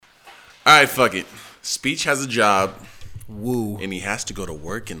All right, fuck it. Speech has a job. Woo. And he has to go to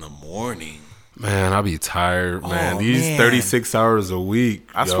work in the morning. Man, I'll be tired, man. These 36 hours a week.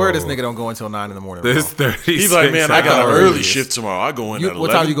 I swear this nigga don't go until 9 in the morning. This 36 He's like, man, I got an early shift tomorrow. I go in at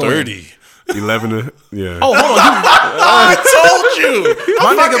 11:30. 11 yeah. Oh, hold on. I told you.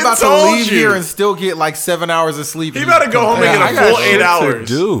 My nigga about to leave here and still get like 7 hours of sleep. He about to go home and get a full 8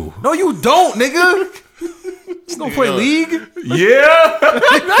 hours. No, you don't, nigga. He's gonna play League. Yeah.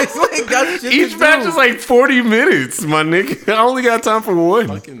 Each match is like 40 minutes, my nigga. I only got time for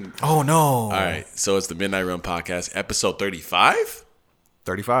one. Oh, no. All right, so it's the Midnight Run Podcast, episode 35?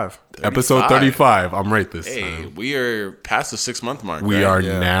 35. Episode 35. I'm right this time. Hey, we are past the 6-month mark. We are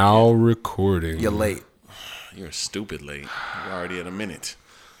now recording. You're late. You're stupid late. You're already at a minute.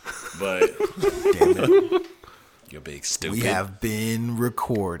 But damn it. You're big stupid. We have been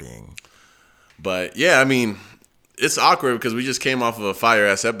recording. But yeah, I mean, it's awkward because we just came off of a fire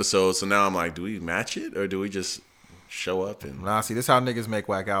ass episode. So now I'm like, do we match it or do we just show up and Nah, see, this is how niggas make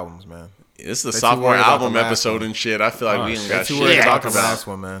whack albums, man. This is the sophomore album episode and shit. I feel like we ain't got shit to talk about. Last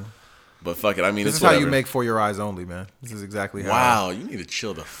one, man. But fuck it. I mean, this is how you make For Your Eyes Only, man. This is exactly how. Wow, you need to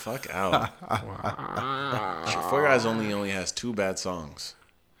chill the fuck out. For Your Eyes only has 2 bad songs.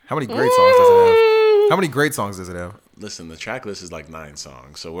 How many great songs does it have? How many great songs does it have? Listen, the track list is like 9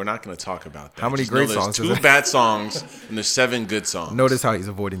 songs, so we're not going to talk about that. How many Just great know songs? There's 2 bad songs and there's 7 good songs. Notice how he's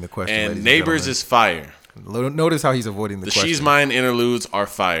avoiding the question. And Neighbors is fire. Notice how he's avoiding the question. The She's Mine interludes are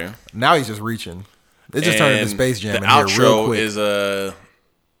fire. Now he's just reaching. It just turned into Space Jam. The in here real outro quick. is a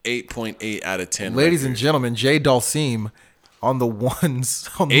 8.8 out of 10. Ladies and gentlemen, Jay Dulcim on the ones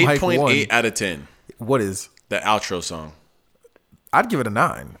on the mic 8.8 out of 10. What is the outro song? I'd give it a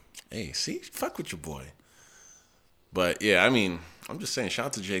 9. Hey, see, fuck with your boy. But yeah, I mean, I'm just saying, shout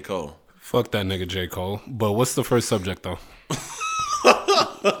out to J. Cole. Fuck that nigga J. Cole. But what's the first subject though?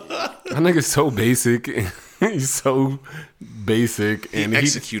 That nigga's so basic. He's so basic, and he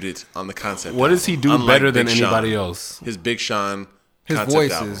executed on the concept. What does he do better than anybody else? His Big Sean. His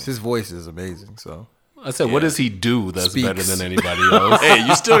voice is amazing. So I said, what does he do that's better than anybody else? Hey,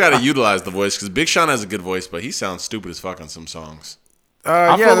 you still got to utilize the voice because Big Sean has a good voice, but he sounds stupid as fuck on some songs.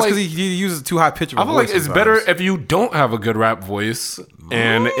 Yeah, that's because he uses too high pitch of a voice. I feel like it's better if you don't have a good rap voice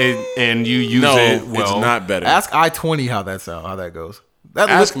and you use it well. It's not better. Ask I-20 how that goes.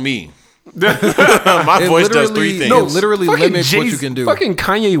 Ask me. My voice does 3 things. No, literally limits what you can do. Fucking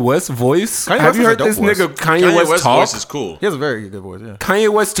Kanye West voice. Have you heard this nigga Kanye West talk? Voice is cool. He has a very good voice. Yeah.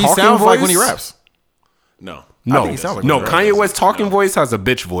 Kanye West talking voice. He sounds like when he raps. No. Kanye West talking voice has a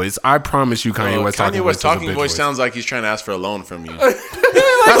bitch voice. I promise you, Kanye West talking voice. Kanye West talking voice sounds like he's trying to ask for a loan from you. That's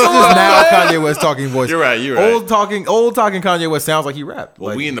just now Kanye West talking voice. You're right. Old talking Kanye West sounds like he rapped.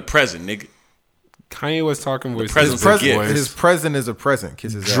 Well, we in the present, nigga. Kanye West talking voice. His present is a present.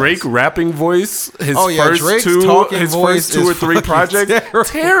 Kiss his Drake ass. rapping voice. His Drake's first 2 or 3 fucking projects.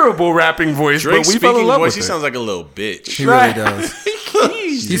 Terrible rapping voice. Drake's but we fell in speaking love voice. with He sounds like a little bitch. He really does.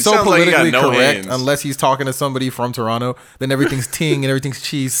 He's so politically like correct. Unless he's talking to somebody from Toronto, then everything's ting and everything's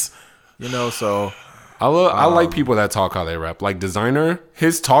cheese. You know, so I like people that talk how they rap. Like Designer,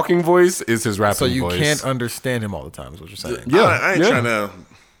 his talking voice is his rapping voice. So you can't understand him all the time. Is what you're saying? Yeah, I ain't trying to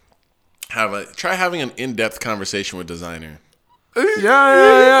try having an in-depth conversation with Designer.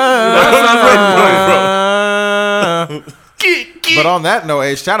 Yeah. But on that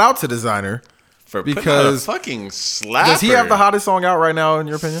note, shout out to Designer because fucking slapper. Does he have the hottest song out right now in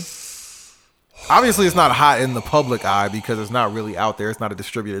your opinion? Obviously, it's not hot in the public eye because it's not really out there. It's not a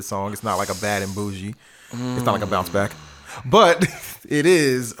distributed song. It's not like a Bad and Bougie. It's not like a bounce back. But it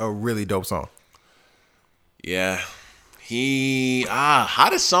is a really dope song. Yeah.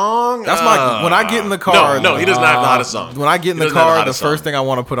 Hottest song? That's my when I get in the car. No, he doesn't have the hottest song. When I get in the car, the first thing I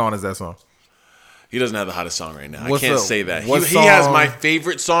want to put on is that song. He doesn't have the hottest song right now. I can't say that. He song, has my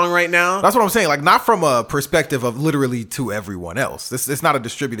favorite song right now. That's what I'm saying. Like, not from a perspective of literally to everyone else. It's not a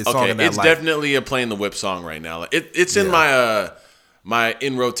distributed song in that it's definitely a playing the whip song right now. It's in my my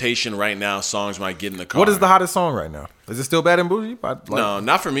in rotation right now songs when I get in the car. What is the hottest song right now? Is it still Bad and Bougie? No,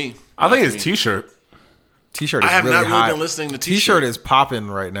 not for me. I think it's T-Shirt. T-Shirt is I have really not really hot. been listening to T-Shirt. T-Shirt is popping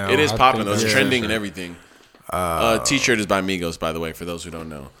right now. It is popping. It's trending and everything. T-Shirt is by Migos, by the way, for those who don't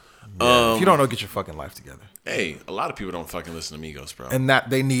know. Yeah, if you don't know, get your fucking life together. Hey, a lot of people don't fucking listen to Migos, bro. And that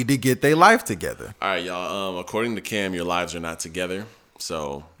they need to get their life together. All right, y'all. According to Cam, your lives are not together.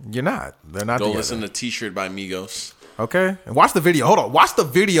 So you're not. They're not together. Go listen to T-Shirt by Migos. Okay. And watch the video. Hold on. Watch the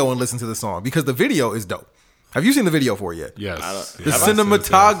video and listen to the song because the video is dope. Have you seen the video for it yet? Yes. The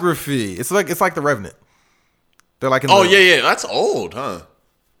cinematography. It's like The Revenant. They're like in yeah. That's old, huh?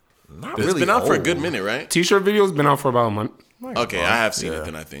 It's been out for a good minute, right? T-Shirt video's been out for about a month. Okay, I have seen it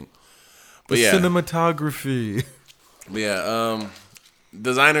then, I think. The cinematography. Yeah.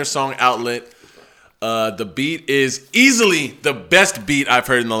 Designer song outlet. The beat is easily the best beat I've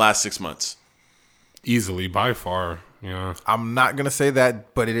heard in the last 6 months. Easily, by far. Yeah. I'm not gonna say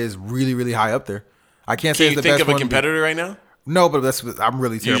that, but it is really, really high up there. I can't say Can it's you the think best of a one. competitor right now? No, but I'm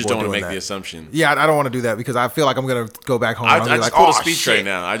really You terrible. just don't at want to doing make the that. assumption. Yeah, I don't want to do that because I feel like I'm gonna go back home. I and I'll be just like, pulled oh, a speech shit. right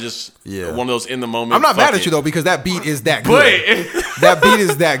now. I just Yeah. one of those in the moment. I'm not mad fuck at you it. though because that beat is that good. Wait. That beat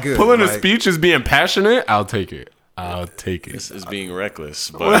is that good. Pulling a Like, speech is being passionate. I'll take it. This is being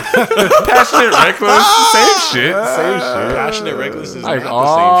reckless, but Passionate, reckless, same shit. Same shit. passionate reckless is Like,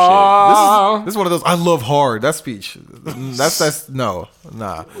 not This is one of those. I love hard. That speech. That's no,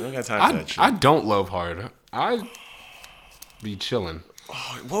 nah. the same shit. We don't got time for that shit. I don't love hard. I be chilling.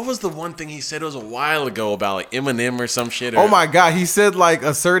 What was the one thing he said? It was a while ago about like Eminem or some shit. Oh my god, he said like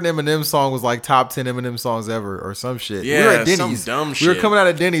a certain Eminem song was like top 10 Eminem songs ever or some shit. Yeah, we were at some Denny's. dumb We shit. were coming out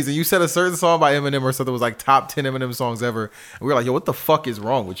of Denny's and you said a certain song by Eminem or something was like top 10 Eminem songs ever. And we were like, yo, what the fuck is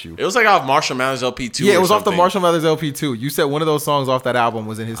wrong with you? It was like off Marshall Mathers LP2. Yeah, it or was off the something. Marshall Mathers LP2. You said one of those songs off that album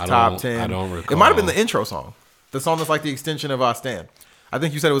was in his top 10. I don't It might have been recall. the intro song. The song that's like the extension of Stan. I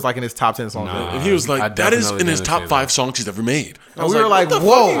think you said it was like in his top 10 songs. Nah. And he was I like, "That is definitely in his didn't top say 5 that. songs he's ever made." I And was we were like, "What the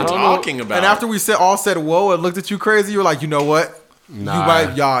whoa. fuck are you talking about?" And after we said whoa and looked at you crazy, you were like, you know what? Nah, You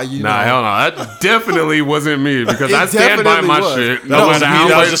might, you know. hell no. That definitely wasn't me because It I stand by definitely my was. shit. That No was matter me. how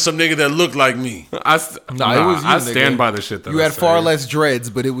that was much. just some nigga that looked like me. It was you, I nigga. stand by the shit that You I had far say. less dreads,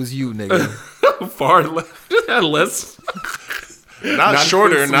 but it was you, nigga. far less. Had less. Not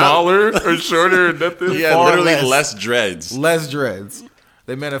shorter, not smaller or shorter or nothing. yeah, far literally less. less dreads. Less dreads.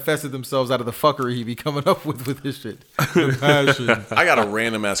 They manifested themselves out of the fuckery he be coming up with his shit. The passion. I got a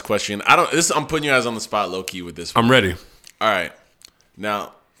random ass question. I'm putting you guys on the spot, low key, with this. I'm ready. All right,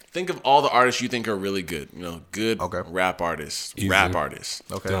 now think of all the artists you think are really good. You know, good rap artists. Easy. Rap artists.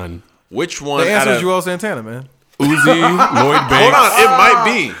 Okay. Done. Which one? The out answer is of, Joel Santana, man. Uzi, Lloyd Banks. hold on, it might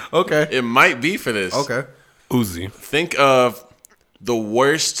be. Okay. It might be for this. Okay. Uzi. Think of the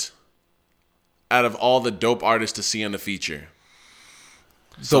worst out of all the dope artists to see on the feature.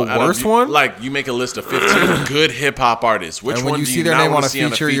 The out of worst you- one? Like you make a list of 15 good hip hop artists. Which And when one you do see you their not name want on to a see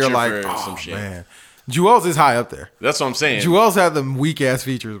feature, you're like, for oh, some shit? man. Joel's is high up there. That's what I'm saying. Joel's had them weak ass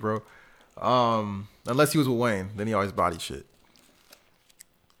features, bro. Unless he was with Wayne, then he always body shit.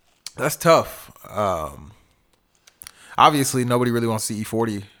 That's tough. Obviously, nobody really wants to see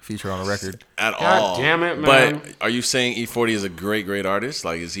E40 featured on a record. At God all. damn it, man. But are you saying E40 is a great, great artist?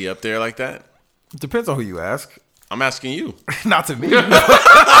 Like, is he up there like that? Depends on who you ask. I'm asking you. Not to me.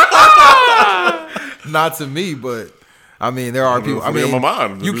 Not to me, but I mean, there are people. I For me mean, and my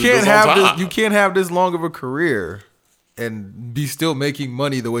mom. you This can't on have top. this. You can't have this long of a career and be still making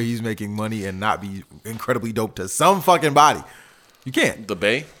money the way he's making money and not be incredibly dope to some fucking body. You can't. The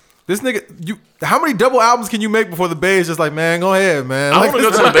Bay? This nigga, how many double albums can you make before the Bay is just like, man, go ahead, man. I Like, want to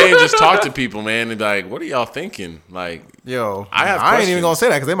go to the Bay and just talk to people, man, and be like, what are y'all thinking? Like, yo, I have I ain't even questions. gonna say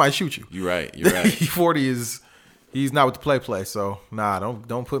that because they might shoot you. you're right. You're right. E40 he's not with the play. So nah,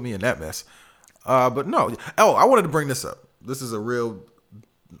 don't put me in that mess. But no. Oh, I wanted to bring this up. This is a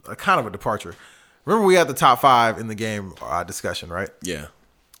kind of a departure. Remember we had the top 5 in the game discussion, right? Yeah.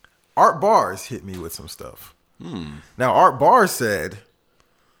 Art Bars hit me with some stuff. Now Art Bars said,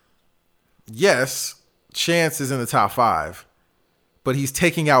 yes, Chance is in the top 5, but he's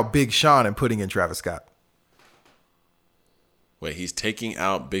taking out Big Sean and putting in Travis Scott. Wait, he's taking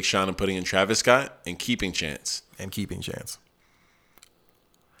out Big Sean and putting in Travis Scott and keeping Chance. And keeping Chance.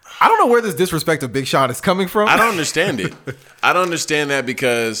 I don't know where this disrespect of Big Sean is coming from. I don't understand it. I don't understand that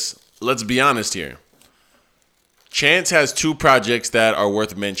because, let's be honest here. Chance has 2 projects that are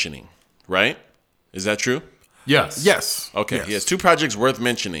worth mentioning, right? Is that true? Yes. Yes. Okay, Yes. he has 2 projects worth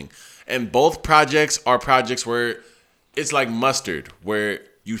mentioning. And both projects are projects where it's like mustard, where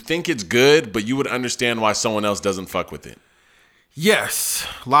you think it's good, but you would understand why someone else doesn't fuck with it. Yes.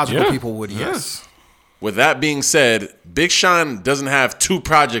 Logical Yeah. people would, yes. With that being said, Big Sean doesn't have 2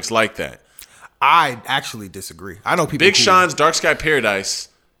 projects like that. I actually disagree. I know people Big who, Sean's Dark Sky Paradise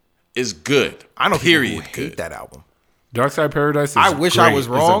is good. I know period. people who hate that album. Dark Side Paradise is I wish great. I was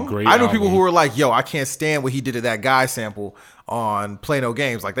It's a wrong. great I knew people album. who were like, yo, I can't stand what he did to that guy sample on Play No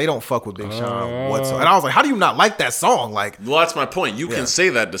Games. Like, they don't fuck with Big Sean whatsoever. And I was like, how do you not like that song? Like, Well, that's my point. You Yeah. can say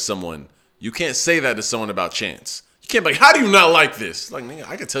that to someone. You can't say that to someone about Chance. You can't be like, how do you not like this? Like, nigga,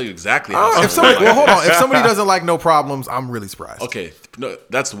 I can tell you exactly how. if someone somebody, well, hold on. If somebody doesn't like No Problems, I'm really surprised. Okay, no,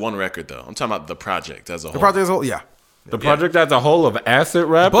 that's one record though. I'm talking about the project as a whole. The project as a whole, yeah. The project as a whole of acid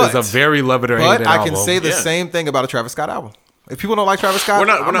rap But- is a very love it or hate But it I album. can say the Yeah. same thing about a Travis Scott album. If people don't like Travis Scott, we're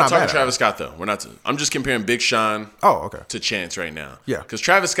not mad talking at Travis Scott though. We're not. I'm just comparing Big Sean. Oh, okay. To Chance right now. Yeah. Because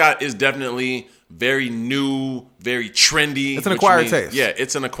Travis Scott is definitely very new, very trendy. It's an acquired taste. Yeah,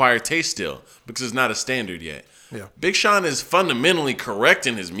 it's an acquired taste still because it's not a standard yet. Yeah. Big Sean is fundamentally correct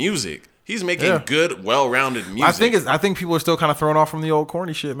in his music. He's making good, well-rounded music. I think people are still kind of thrown off from the old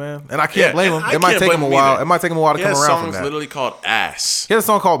corny shit, man. And I can't blame them. It might take them a blame while. either. It might take them a while to He come has around from songs that. literally called Ass. He had a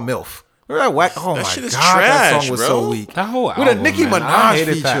song called MILF. Remember that whack? Oh That my shit is god, that trash, song was bro. so weak. That whole With album, a Nicki man. Minaj I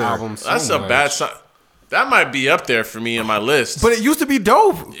hated feature. that album so That's a much. bad song. That might be up there for me in my list. But it used to be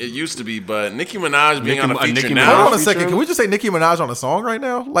dope. It used to but Nicki Minaj being on a feature Nicki now, Hold on a feature? second. Can we just say Nicki Minaj on a song right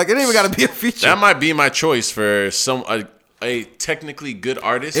now? Like, it ain't even got to be a feature. that might be my choice for a technically good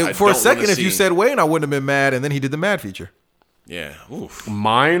artist. For a second, if you said Wayne, I wouldn't have been mad. And then he did the Mad feature. yeah, oof.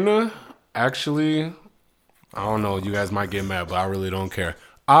 Mine, actually, I don't know. You guys might get mad, but I really don't care.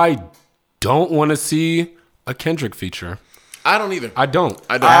 I don't want to see a Kendrick feature. I don't either. I don't.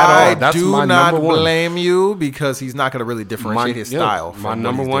 I don't. At all. I That's do my not number one. blame you because he's not going to really differentiate his style. My from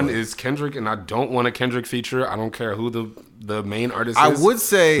number what he's one doing. is Kendrick, and I don't want a Kendrick feature. I don't care who the main artist I is. would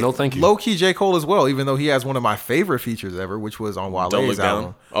say no, thank you. low key J. Cole as well, even though he has one of my favorite features ever, which was on Don't Wale's look album.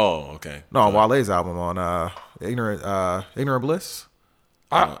 down. Oh, okay. No, on Wale's album on Ignorant Bliss.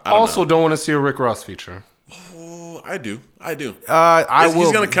 I also don't want to see a Rick Ross feature. Oh, I do. He's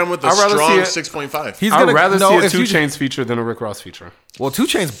He's gonna come with a I'd rather strong see 6.5. He's I'd gonna rather no, see a if 2 you- Chainz feature than a Rick Ross feature. Well, 2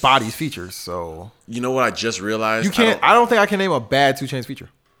 Chainz bodies features, so You know what I just realized? you can't. I don't think I can name a bad 2 Chainz feature.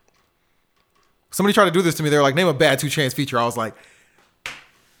 Somebody tried to do this to me. They were like, "Name a bad 2 Chainz feature." I was like,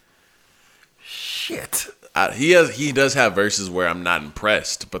 "Shit." He does have verses where I'm not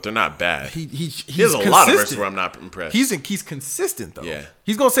impressed, but they're not bad. He has a lot of verses where I'm not impressed. He's consistent though. Yeah.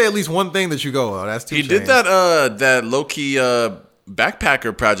 He's gonna say at least one thing that you go, "Oh, that's 2 He Chainz." did that low key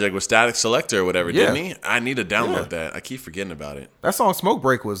backpacker project with Static Selector or whatever, didn't he? I need to download that. I keep forgetting about it. That song "Smoke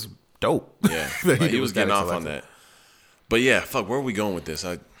Break" was dope. Yeah, that like, did he was with getting Static off on Selector. that. But yeah, fuck, where are we going with this?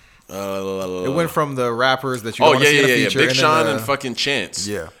 It went from the rappers that you Oh don't yeah, see in a yeah, feature, Big and Sean then, and fucking Chance.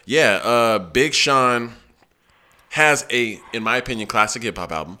 Yeah. Big Sean has in my opinion, classic hip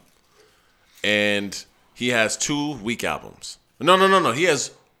hop album, and he has 2 weak albums. No. He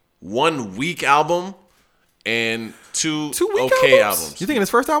has 1 weak album and 2 weak okay albums? albums. You thinking his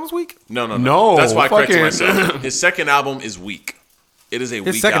first album's weak? No, That's why I corrected fucking- myself. His second album is weak. It is a His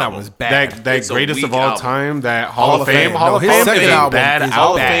weak second album. album is bad. That It's a greatest weak of all album. time, that Hall of Fame. No, Hall of his Fame second is a album bad is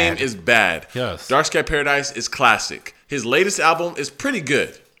Hall of album. Fame is bad. Yes. Dark Sky Paradise is classic. His latest album is pretty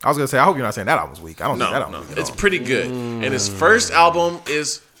good. I was gonna say, I hope you're not saying that album's weak. I don't think that No, album's weak. it's pretty good. And his first album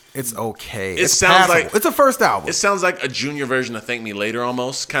is. It's okay. It It's sounds passable. like it's a first album. It sounds like a junior version of Thank Me Later,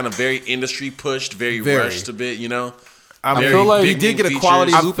 almost kind of very industry pushed, very rushed a bit. You know, I Very feel like he big did get a name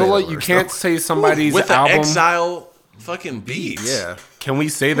quality. features. I Lupe feel like verse, you can't though. say somebody's with the album. Exile fucking beats. Yeah. Can we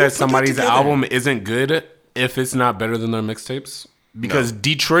say put that that somebody's together? album isn't good if it's not better than their mixtapes? Because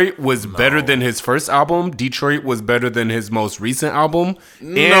Detroit was better than his first album. Detroit was better than his most recent album.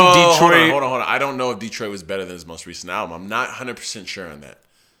 And Detroit. Hold on. I don't know if Detroit was better than his most recent album. I'm not 100% sure on that.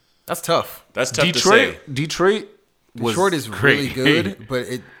 That's tough. That's tough to say. Detroit was Detroit is really great. good, but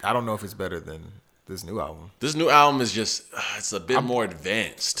I don't know if it's better than this new album. This new album is just, it's a bit more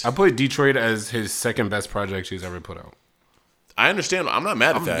advanced. I put Detroit as his second best project he's ever put out. I understand. I'm not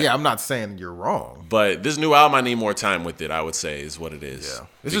mad at that. Yeah, I'm not saying you're wrong. But this new album, I need more time with it, I would say, is what it is. Yeah.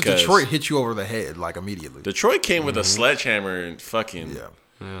 It's just Because Detroit hit you over the head like immediately. Detroit came with a sledgehammer and fucking.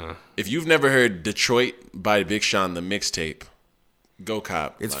 Yeah. If you've never heard Detroit by Big Sean, the mixtape, go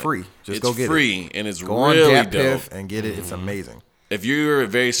cop. It's free. Just go get it. It's free and it's Go on really Gap dope. Piff and get it. It's amazing. If you're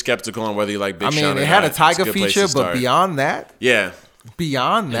very skeptical on whether you like Big I mean, Sean or it had not, a Tyga it's good place feature, to but start. beyond that, Yeah.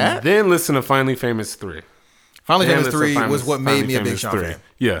 Then listen to Finally Famous 3. Finally Then Famous listen 3 to was what made Finally me a Big Famous Sean 3. fan.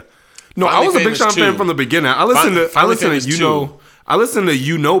 Yeah. No, Finally I was a Big Famous Sean 2. fan from the beginning. I listened to Finally Famous 2. I listened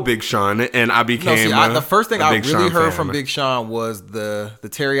to Big Sean, and I became the first thing a I Big really Sean heard fan. from Big Sean was the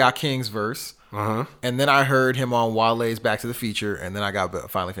Teriyaki Kings verse. And then I heard him on Wale's Back to the Feature, and then I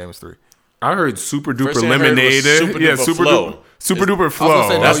got Finally Famous 3. I heard Super Duper thing I heard was Lemonade. Super Duper Flow. Super Duper I was Flow. gonna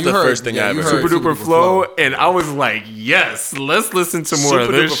say, no, That's you the heard- first thing I ever you heard. Super Duper Flow, and I was like, yes, let's listen to more Super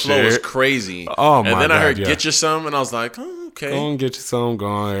of this Duper Flow was shit. crazy. Oh, my And then I heard God, yeah. Get You Some, and I was like, oh, okay. Go and get you some. Go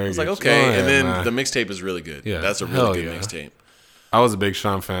on. I was like, okay. And then the mixtape is really good. Yeah. That's a Hell really good yeah. mixtape. I was a Big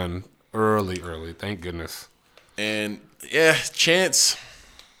Sean fan early. Thank goodness. And yeah, Chance.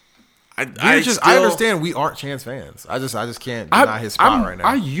 I understand we aren't Chance fans. I just can't deny his spot right now.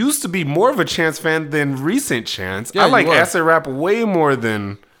 I used to be more of a Chance fan than recent Chance. Yeah, I like you were. acid rap way more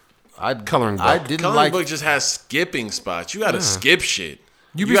than Coloring Book. I didn't Coloring like. Book just has skipping spots. You got to skip shit.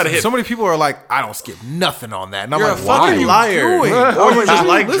 You gotta hit. So many people are like, I don't skip nothing on that. And I'm You're like, a why fucking are you liar. doing? Or you just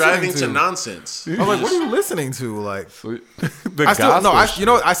like listening driving to? to nonsense. I was like, what are you listening to? Like, The I still gospel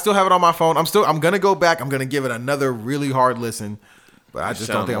no, shit. I still have it on my phone. I'm gonna go back. I'm gonna give it another really hard listen, but I just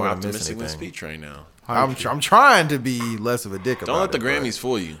don't think I'm gonna miss optimistic than anything. speech right now. I'm trying to be less of a dick about it. Don't let the but Grammys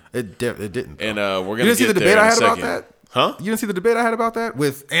fool you. It didn't. And though. we're You gonna didn't see get the there debate in I a had about second. that? Huh? You didn't see the debate I had about that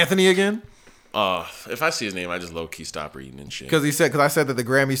with Anthony again? If I see his name, I just low key stop reading and shit. Because I said that the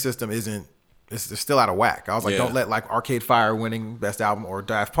Grammy system it's still out of whack. I was like, Yeah. don't let like Arcade Fire winning Best Album or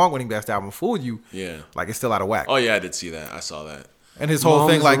Daft Punk winning Best Album fool you. Yeah. Like it's still out of whack. Oh yeah, I did see that. I saw that. And his whole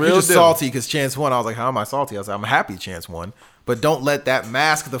thing, Mom's like, a you're real just deal. salty because Chance won. I was like, how am I salty? I was like, I'm happy Chance won. But don't let that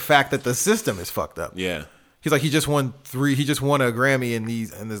mask the fact that the system is fucked up. Yeah. He's like, he just won a Grammy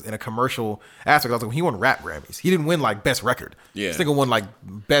in a commercial aspect. I was like, he won rap Grammys. He didn't win like best record. Yeah. This nigga won like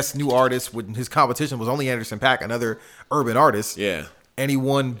best new artist when his competition was only Anderson .Paak, another urban artist. Yeah. And he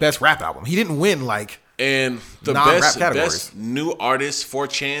won best rap album. He didn't win like And the Non-rap best categories. new artist for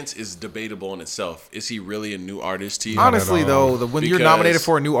Chance is debatable in itself. Is he really a new artist to you? honestly all. though, when you're Because- nominated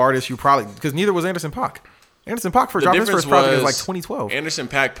for a new artist, you probably because neither was Anderson .Paak. Anderson .Paak The dropped his difference first project in was like 2012. Anderson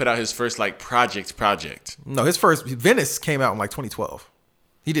 .Paak put out his first like project. No, his first Venice came out in like 2012.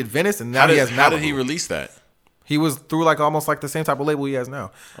 He did Venice, and now How he did, has how did Malibu. he release that? He was through like almost like the same type of label he has now.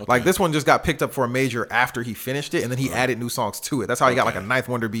 Like this one just got picked up for a major after he finished it, and then he added new songs to it. That's how he got like a Ninth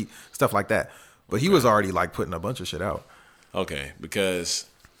Wonder beat, stuff like that. But he was already like putting a bunch of shit out. Okay, because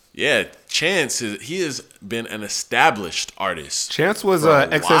Chance he has been an established artist. Chance was For a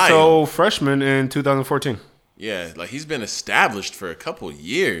a XSO while. freshman in 2014. Yeah, like he's been established for a couple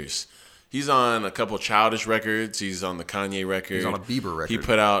years. He's on a couple Childish records. He's on the Kanye record. He's on a Bieber record. He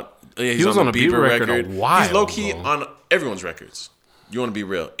put out. Yeah, He was on a Bieber record a while He's low key ago. on everyone's records. You want to be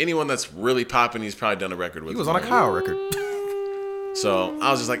real? Anyone that's really popping, he's probably done a record with. He was on a Kyle record. So I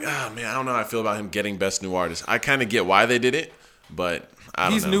was just like, oh man, I don't know how I feel about him getting best new artist. I kind of get why they did it, but I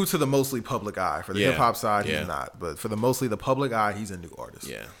don't He's know. new to the mostly public eye. For the Yeah, hip hop side, yeah. he's not. But for the mostly the public eye, he's a new artist.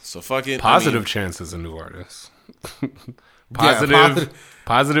 Yeah. So fuck it. Positive I Chance is a new artist. positive-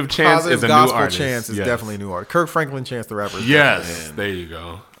 positive Chance Positive is a new gospel artist. Chance is Yes. definitely a new artist. Kirk Franklin Chance the rapper. is Yes, there you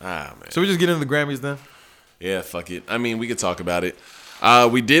go. man. So we just get into the Grammys then. Yeah, fuck it. I mean, we could talk about it.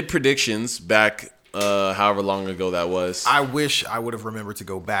 We did predictions back however long ago that was. I wish I would have remembered to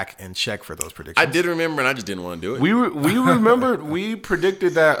go back and check for those predictions. I did remember, and I just didn't want to do it. We remembered we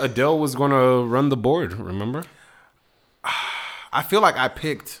predicted that Adele was going to run the board. Remember? I feel like I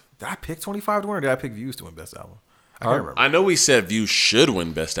picked. Did I pick 25 to win, or did I pick Views to win Best Album? I can't remember. I know we said View should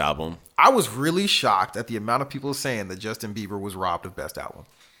win Best Album. I was really shocked at the amount of people saying that Justin Bieber was robbed of Best Album.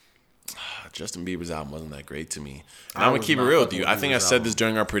 Justin Bieber's album wasn't that great to me. And I I'm gonna was keep it not real with fucking you. with I think I Bieber's said album. this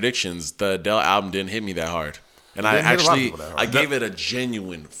during our predictions. The Adele album didn't hit me that hard. And I didn't hit a lot of actually people that hard. I gave it a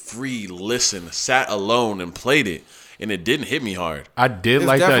genuine free listen, sat alone and played it, and it didn't hit me hard. I did It's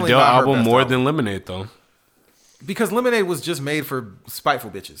like the definitely Adele not her album best more album. than Lemonade, though. Because Lemonade was just made for spiteful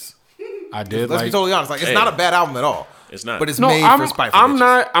bitches. I did Let's like. be totally honest. Like, it's Hey. not a bad album at all. It's not. But it's No, made I'm, for spiteful I'm bitches.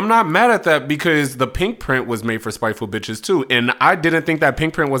 not. I'm not mad at that because the Pink Print was made for spiteful bitches too, and I didn't think that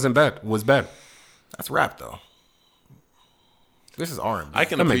Pink Print wasn't bad. Was bad. That's rap though. This is R&B. I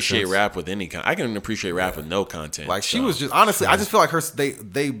can That makes appreciate sense. rap with any I can appreciate rap with no content. Like she so. was just honestly, I just feel like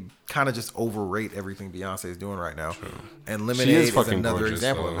they kind of just overrate everything Beyonce is doing right now. And Lemonade She is is fucking another gorgeous,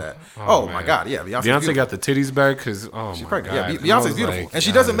 example though. of that. Oh, Oh, my man. god, yeah, Beyonce Beyonce got the titties back because She's my pregnant. god, Yeah, And I Beyonce's was beautiful, like, and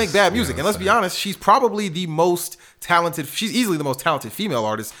she doesn't make yes, bad music. And let's Beyonce. be honest, she's probably the most talented. She's easily the most talented female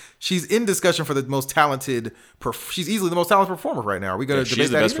artist. She's in discussion for the most talented. She's easily the most talented performer right now. Are we gonna Yeah, debate she's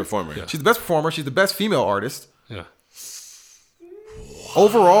the that best either? performer. Yeah. She's the best performer. She's the best female artist. Yeah.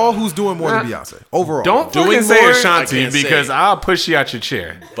 Overall, who's doing more than Beyonce? Overall, Don't Doing fucking say more, I Ashanti can't say. because I'll push you out your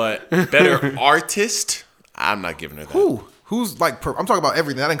chair. But better artist, I'm not giving her that. who's like. I'm talking about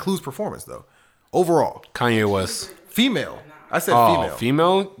everything. That includes performance though. Overall, Kanye West. female. I said Oh, female.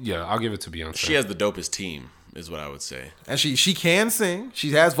 female? Yeah, I'll give it to Beyonce. She has the dopest team, is what I would say. And she can sing.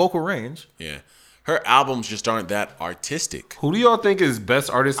 She has vocal range. Yeah. Her albums just aren't that artistic. Who do y'all think is best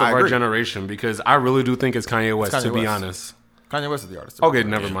artist of I our agree. generation? Because I really do think it's Kanye West, Kanye to be West. honest. Kanye West is the artist. Okay,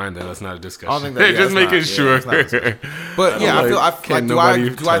 never mind then. That's not a discussion. I don't think that- yeah, Just it's making not. Yeah, sure. it's not a discussion. But yeah, I feel like, like can't do I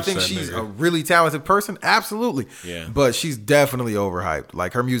nobody touch think that she's nigga. a really talented person? Absolutely. Yeah. But she's definitely overhyped.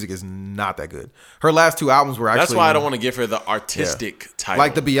 Like her music is not that good. Her last two albums were actually That's why I don't want to give her the artistic title.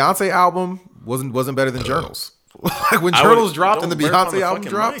 like the Beyonce album wasn't better than Journals. Like when I Journals would- dropped and the don't burp on Beyonce the album fucking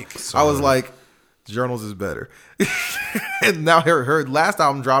dropped, mic. I was like, Journals is better. And now her last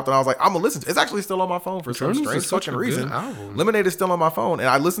album dropped, and I was like, I'm gonna listen to it. It's actually still on my phone for some Journals strange is such fucking a good reason. album. Lemonade is still on my phone, and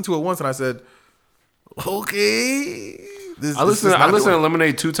I listened to it once, and I said, okay. I listen to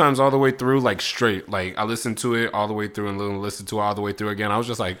Lemonade 2 times all the way through, like straight. Like I listened to it all the way through and listened to it all the way through again. I was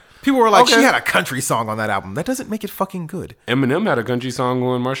just like, people were like, okay. she had a country song on that album. That doesn't make it fucking good. Eminem had a country song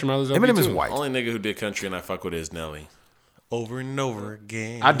on Marshall Mathers. Eminem is too. white. Only nigga who did country and I fuck with is Nelly. Over and over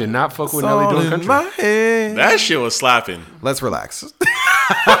again. I did not fuck with Nelly doing country. My head. That shit was slapping. Let's relax.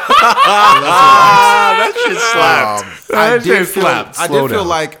 That shit slapped. I That shit did slapped. Slow feel down.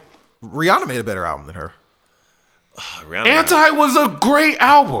 like Rihanna made a better album than her. Anti was a great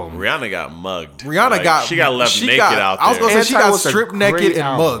album. Rihanna got mugged. She got left naked out there. I was gonna say she Anti got was a stripped naked great and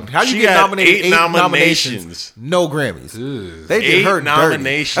album. mugged. How you She get had nominated 8 nominations, no Grammys? They did 8 her dirty.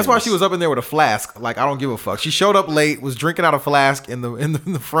 nominations. That's why she was up in there with a flask. Like I don't give a fuck. She showed up late, was drinking out a flask in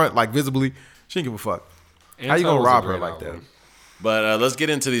the front, like visibly. She didn't give a fuck. How you gonna rob her like that? But let's get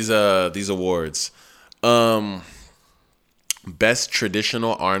into these awards. Best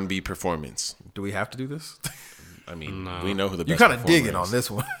traditional R&B performance. Do we have to do this? I mean, we know who the You best kind of performer digging on is.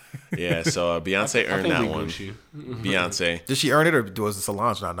 this one. Yeah, so Beyonce earned that one. Beyonce. Did she earn it, or was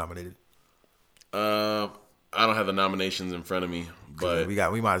Solange not nominated? I don't have the nominations in front of me, but We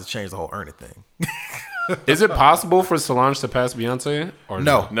might as well change the whole earn it thing. Is it possible for Solange to pass Beyonce? Or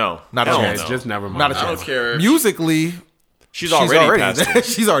No, no, not a hell chance. no. Just never mind. Not a I chance. don't care. Musically, She's already past there. her.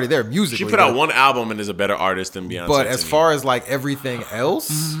 She's already there musically. She put out one album and is a better artist than Beyonce. But to as me. far as like everything else,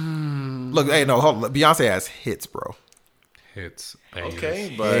 look, hey, no, hold on. Beyonce has hits, bro. Hits.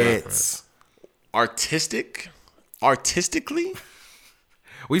 okay, but Hits. artistically,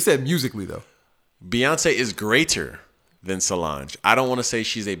 We said musically though. Beyonce is greater than Solange. I don't want to say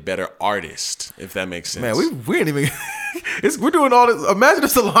she's a better artist, if that makes sense. Man, we ain't even. We're doing all this. Imagine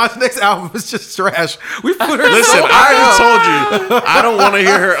if Solange's next album is just trash. We put her. Listen, so I high up. already told you I don't want to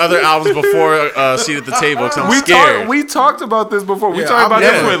hear her other albums before Seat at the Table because I'm scared. We talked about this before. We Yeah, talked about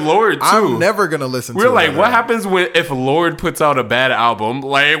I'm this with Lord too. I'm never gonna listen. We're to like, her. what happens if Lord puts out a bad album?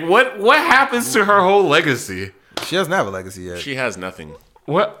 Like, what happens to her whole legacy? She doesn't have a legacy yet. She has nothing.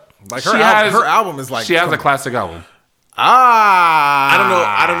 What? Like her album is like she has a classic album.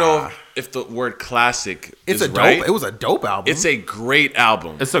 I don't know if the word classic It's is a right. dope. It was a dope album. It's a great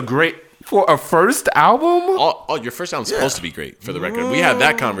album. It's a great for a first album. Your first album's supposed to be great, for the record. We had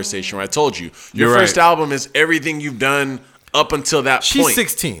that conversation where I told you your You're first right. album is everything you've done up until that She's point.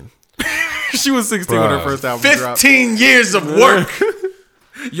 16. She was 16 when her Bruh. first album dropped. 15 years of work.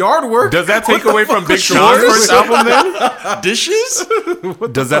 Yard work. Does that take away from Big was Sean's yours? first album then? Dishes?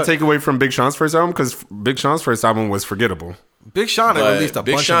 Does that take away from Big Sean's first album? Because Big Sean's first album was forgettable. Big Sean had released a But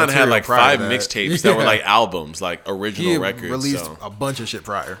Big bunch Sean of had material like prior 5 to that. mixtapes that were Yeah. like albums, like original He records. released So. a bunch of shit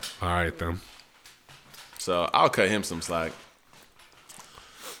prior. All right then. So I'll cut him some slack.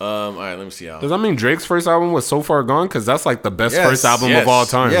 All right, let me see how. Does that mean Drake's first album was So Far Gone? Because that's like the best Yes. first album Yes. of all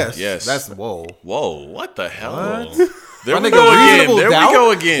time. Yes. That's whoa. Whoa, what the hell? What? There My we nigga, go again. Reasonable There Doubt? we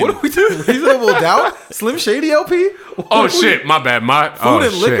go again. What are we doing? Reasonable Doubt? Slim Shady LP? Oh shit, my bad. Food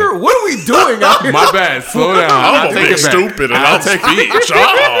and liquor? What are we doing out here? My bad. Slow down. I'm I'll a take big it back. stupid and I'll I'll take speech.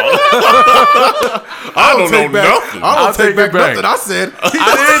 I don't know nothing. I I'll don't take take back it back. nothing I said. I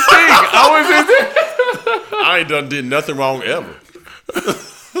didn't think. I ain't done did nothing wrong ever.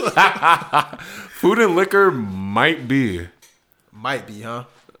 Food and liquor might be. Might be, huh?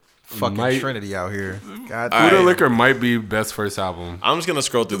 Fucking Might. Trinity out here. God All Food right. and liquor might be best first album. I'm just gonna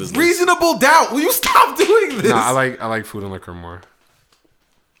scroll through this list. Reasonable Doubt. Will you stop doing this? No, I like Food and Liquor more.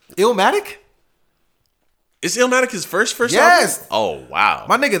 Illmatic? Is Illmatic his first Yes. album? Oh wow.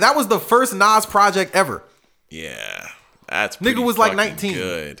 My nigga, that was the first Nas project ever. Yeah, that's Nigga pretty was like fucking 19.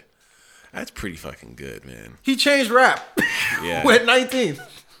 Good. That's pretty fucking good, man. He changed rap. Yeah. With 19.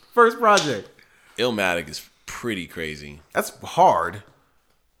 First project. Illmatic is pretty crazy. That's hard.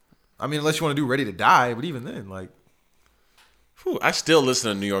 I mean, unless you want to do Ready to Die, but even then, like, Whew, I still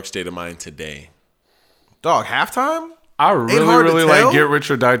listen to New York State of Mind today. dog, Halftime? I really, hard to really tell. like Get Rich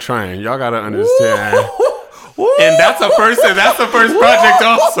or Die Trying. Y'all gotta understand. And that's the first project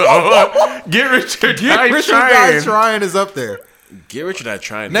also. Get Rich or Die Richard Trying. Die Trying is up there. Get Rich or Die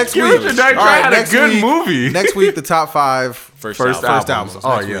Trying. Next Get week. Rich or Die All Trying had a next good week- movie. Next week, the top 5 First First album. albums.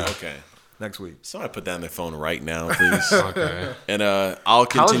 Oh next yeah. week. Okay. Next week. Somebody put that on their phone right now, please. Okay. And I'll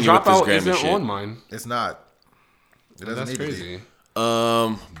College continue with this Dropout Grammy isn't shit. on mine. It's not. It doesn't That's need to be. crazy.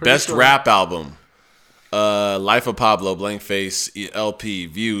 Best sure. rap album. Life of Pablo, Blank Face, LP,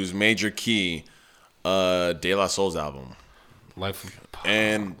 Views, Major Key, De La Soul's album, Life of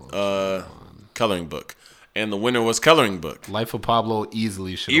and Coloring Book. And the winner was Coloring Book. Life of Pablo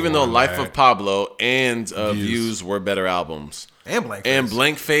easily should. Even though Life that. of Pablo and Views were better albums. And Blank Face. And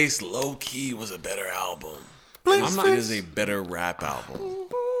Blank Face, low key, was a better album. Blank It is a better rap album.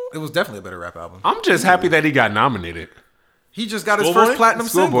 It was definitely a better rap album. I'm just happy that he got nominated. He just got his Schoolboy? first platinum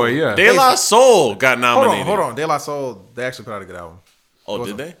Schoolboy, single. yeah. De La Soul got nominated. Hold on. De La Soul, they actually put out a good album. Oh,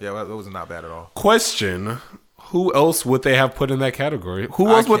 did they? Yeah, it was not bad at all. Question: who else would they have put in that category? Who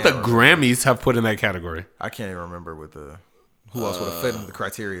else would the Grammys have put in that category? I can't even remember who else would have fit into the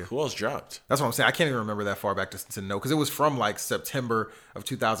criteria. Who else dropped? That's what I'm saying. I can't even remember that far back to know because it was from like September of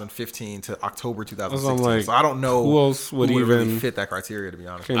 2015 to October 2016. like, so I don't know who else would really even fit that criteria. To be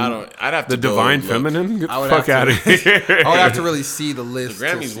honest, I don't. I'd have to The go Divine look. Feminine? Get I the would fuck have out to- of here. I would have to really see the list. The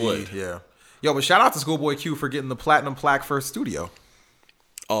Grammys to see. would. Yeah. Yo, but shout out to Schoolboy Q for getting the platinum plaque for studio.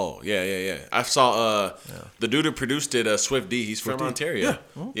 Oh yeah. I saw the dude who produced it, Swift D. He's from Ontario.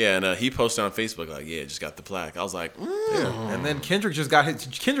 Yeah, and he posted on Facebook like, "Yeah, just got the plaque." I was like, Yeah. And then Kendrick just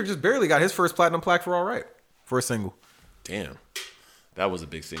barely got his first platinum plaque for All Right for a single. "Damn, that was a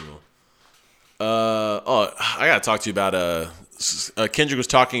big single." I gotta talk to you about Kendrick was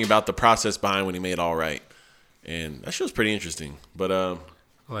talking about the process behind when he made All Right, and that shit was pretty interesting. But I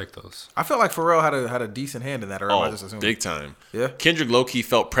like those. I felt like Pharrell had a decent hand in that. Or am I just assuming? big time. Yeah? Kendrick low-key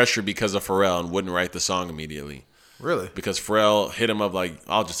felt pressure because of Pharrell and wouldn't write the song immediately. Really? Because Pharrell hit him up like,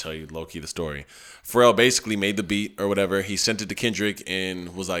 I'll just tell you low-key the story. Pharrell basically made the beat or whatever. He sent it to Kendrick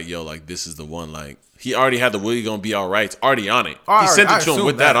and was like, yo, like, this is the one. Like, he already had the Will You Gonna Be Alright already on it. He sent it to him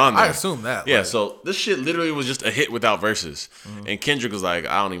with that on there. I assume that. Yeah, like- so this shit literally was just a hit without verses. And Kendrick was like,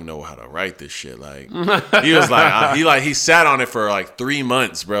 I don't even know how to write this shit. Like, he was like, he sat on it for like 3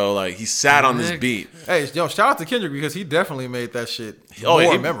 months, bro. Like, he sat on this beat. Hey, yo, shout out to Kendrick because he definitely made that shit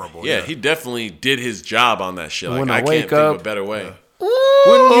more memorable. Yeah, he definitely did his job on that shit. Like, When I I can't wake think of up- a better way.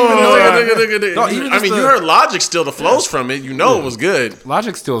 Wouldn't even know. No, even I just mean, you heard Logic still the flows from it. You know it was good.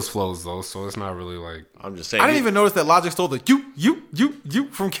 Logic steals flows though, so it's not really like. I'm just saying. I didn't even notice that Logic stole the you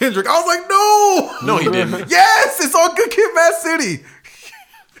from Kendrick. I was like, no, No, he didn't. Yes, it's on Good Kid, Mad City.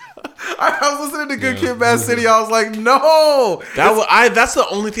 I was listening to Good Kid, Mad City. I was like, no, That's the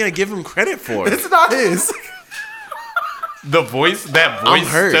only thing I give him credit for. it's not his. The voice, that voice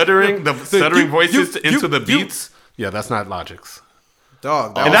hurt. stuttering, the stuttering you- voices you- into you- the you- beats. Yeah, that's not Logic's.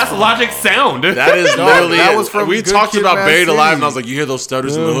 Dog, And that's Logic's sound. That is Dog, literally that it. was from We Good talked Kid, about Mad Buried Alive, City. and I was like, you hear those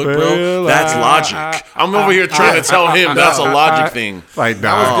stutters in the hook, Buried bro? That's Alive. Logic. I'm over here trying to tell him that's a Logic thing. Like,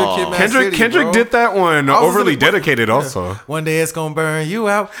 That was nah. Good Kid, Mad Kendrick City, bro. did that one I was overly listening- dedicated also. One day it's gonna burn you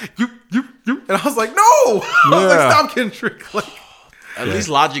out. You. And I was like, no. I was like, Yeah. stop, Kendrick. Like, At least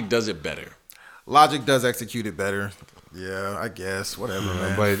Logic does it better. Logic does execute it better. Yeah, I guess. Whatever,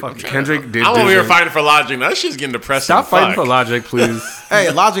 man. But Fuck it. Kendrick did. I'm over here this- fighting for Logic. That shit's getting depressing. Stop fighting Fuck. for Logic, please. Hey,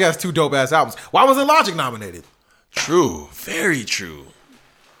 Logic has 2 dope ass albums. Why wasn't Logic nominated? True. Very true.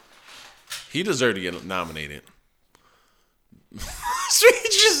 He deserved to get nominated.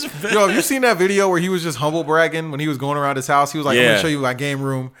 Yo, have you seen that video where he was just humble bragging when he was going around his house? He was like, I'm Yeah. gonna show you my game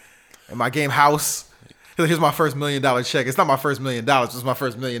room and my game house. He's like, here's my first $1 million check. It's not my first $1 million, it's my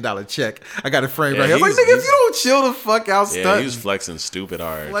first $1 million check. I got it framed Yeah, right here. I was like, he's- nigga, if you don't chill the fuck out, Yeah, stunt, he was flexing stupid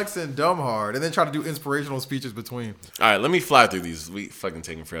hard. flexing dumb hard, and then try to do inspirational speeches between. All right, let me fly through these. We fucking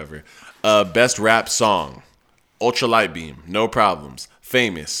taking forever. Best rap song: Ultra Light Beam, No Problems,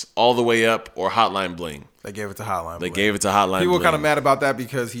 Famous, All the Way Up, or Hotline Bling. They gave it to Hotline. They gave it to Hotline People were Bling. kind of mad about that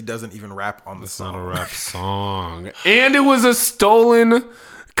because he doesn't even rap on the Not a song. rap song. And it was a stolen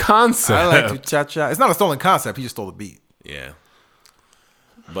concept. I like to cha cha. It's not a stolen concept. He just stole the beat. Yeah.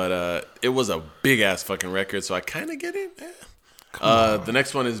 But it was a big ass fucking record, so I kind of get it. The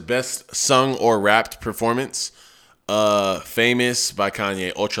next one is best sung or rapped performance. Famous by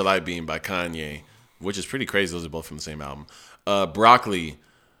Kanye, Ultra Light Beam by Kanye, which is pretty crazy. Those are both from the same album. Broccoli,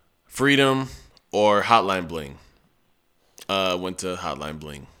 Freedom, or Hotline Bling. Went to Hotline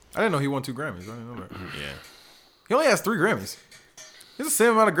Bling. I didn't know he won 2 Grammys. I didn't know that. Yeah. He only has 3 Grammys. He's the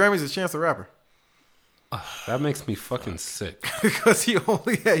same amount of Grammys as Chance the Rapper. That makes me fucking sick. Because he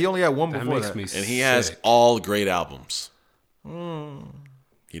only had one That before makes that. me And sick. he has all great albums.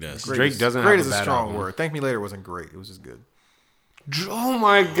 He does. Drake doesn't Great have is a a bad strong album. word. Thank Me Later wasn't great. It was just good. Oh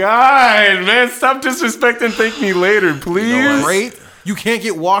my god, man! Stop disrespecting "Thank Me Later," please. Great. You can't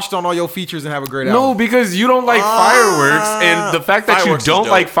get washed on all your features and have a great No, album. because you don't like fireworks, and the fact that Fireworks is you don't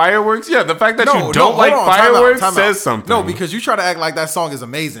dope. like fireworks, yeah, the fact that you don't hold like on, time out, fireworks time out. says something. No, because you try to act like that song is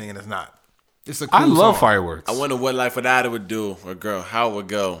amazing and it's not. It's a cool I love song. fireworks. I wonder what life without it would do, or girl, how it would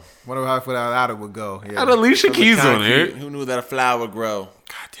go. Wonder how without it would go. Yeah. Had Alicia From the Keys on concrete, it. Who knew that a flower would grow?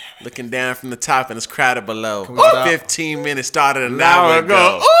 God damn it. Looking down from the top and it's crowded below. we stop? 15 minutes started an Now hour I ago.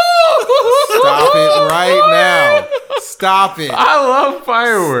 go. Stop it right now. Stop it. I love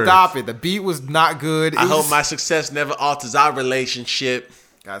fireworks. Stop it. The beat was not good. I hope my success never alters our relationship.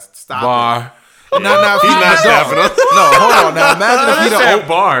 Guys, stop Bar. it. Now, if He's not snapping up. No, hold on. Now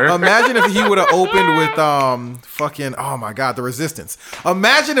bar. imagine if he would have opened with fucking oh my god, The Resistance.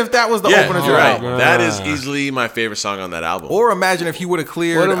 Imagine if that was the opener to you're the right. album. That is easily my favorite song on that album. Or imagine if he would have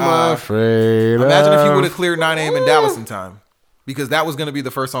cleared. What am I afraid of? Imagine if he would have cleared 9 a.m. in Dallas in time, because that was going to be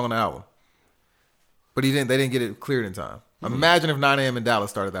the first song on the album. But he didn't. They didn't get it cleared in time. Imagine if 9 a.m. in Dallas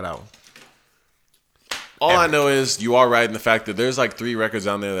started that album. All I know is you are right in the fact that there's like 3 records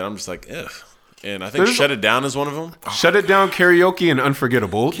on there that I'm just like, ugh. And I think Shut It Down is one of them. Shut It Down, Karaoke, and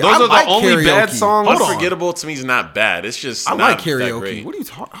Unforgettable. Those I are the like only Karaoke. bad songs. Unforgettable to me is not bad. It's just I not like that karaoke. great. What are you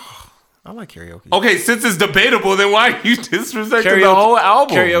talking? I like karaoke. Okay, since it's debatable, then why are you disrespecting the whole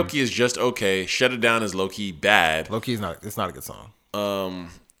album? Karaoke is just okay. Shut It Down is low key bad. Low key is not. It's not a good song.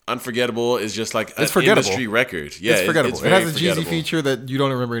 Unforgettable is just like an It's forgettable. industry record. Yeah, It's forgettable. It's It very has a forgettable. Jeezy feature that you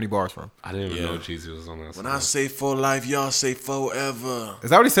don't remember any bars from. I didn't even know Jeezy was on that song. When I say for life, y'all say forever. Is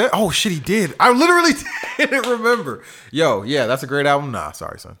that what he said? Oh shit, he did. I literally didn't remember. Yo, yeah, that's a great album. Nah,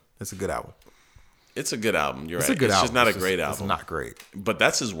 sorry, son. It's a good album. It's a good album. You're It's right. a good it's album. just not It's a great It's album. not great. But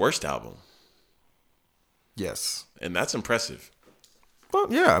that's his worst album, Yes. and that's impressive. Well,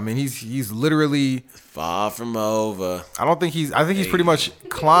 yeah. I mean, he's literally. Far from over. I think he's pretty much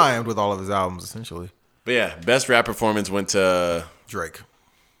climbed with all of his albums essentially. But yeah, best rap performance went to Drake.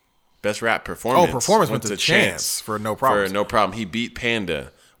 best rap performance. Oh, performance went to Chance for No Problem. For No Problem. He beat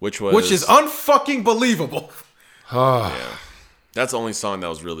Panda, which is unfucking believable. That's the only song that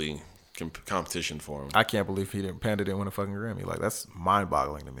was really competition for him. I can't believe Panda didn't win a fucking Grammy. Like that's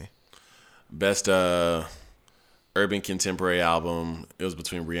mind-boggling to me. Best urban contemporary album. It was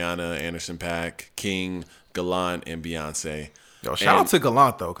between Rihanna, Anderson .Paak, King, Gallant, and Beyonce. Yo, shout out to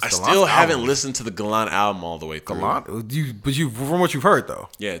Gallant though. I still haven't listened to the Gallant album all the way through. Gallant, but from what you've heard though.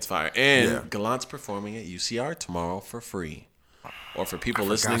 Yeah, it's fire. And Gallant's performing at UCR tomorrow for free. Or for people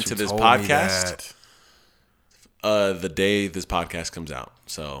listening to this podcast, the day this podcast comes out.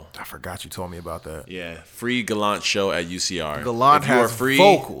 So I forgot you told me about that. yeah, free Gallant show at UCR. Gallant has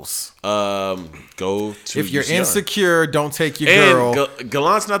vocals. Go to If you're UCR. insecure, don't take your And girl.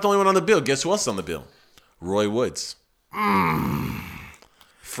 Gallant's not the only one on the bill. Guess who else is on the bill? Roy Woods.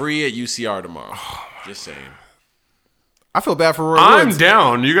 Free at UCR tomorrow. Just saying. I feel bad for Roy I'm Woods.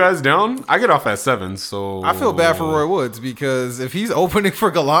 down. You guys down? I get off at 7, so I feel bad for Roy Woods because if he's opening for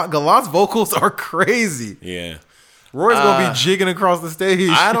Gallant, Gallant's vocals are crazy. Yeah. Roy's gonna be jigging across the stage.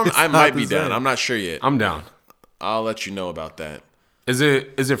 I might be down. I'm not sure yet. I'm down. I'll let you know about that. Is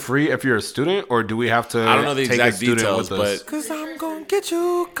it free if you're a student, or do we have to? I don't know the take a exact student details, with us? but Cause I'm gonna get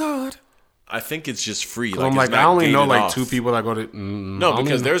you caught. I think it's just free. I'm it's like, not I only know gated like off. 2 people that go to. No,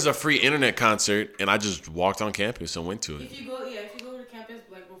 because there's a free internet concert, and I just walked on campus and went to it. If you go to campus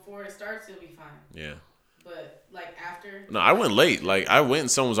like before it starts, it'll be fine. Yeah. But like after. No, I went late. Like I went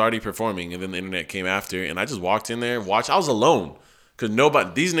and someone was already performing, and then the internet came after, and I just walked in there, watched. I was alone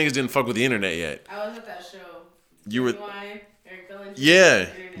because these niggas didn't fuck with the internet yet. I was at that show. You were. Genuine, Eric Bellinger, Yeah.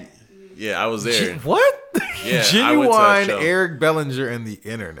 Internet. Yeah, I was there. What? Yeah, I went to that Genuine show. Eric Bellinger and the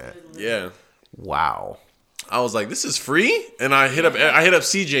internet. Yeah. Wow. I was like, this is free? And I hit up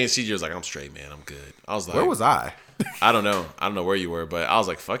CJ, and CJ was like, I'm straight, man. I'm good. I was like, Where was I? I don't know. I don't know where you were, but I was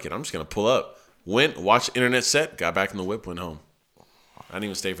like, fuck it. I'm just going to pull up. Went, watched internet set, got back in the whip, went home. I didn't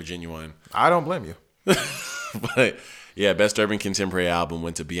even stay for Genuine. I don't blame you. But yeah, best urban contemporary album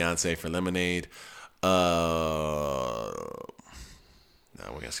went to Beyonce for Lemonade. No, we're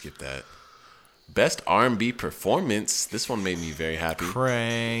going to skip that. Best R&B performance. This one made me very happy.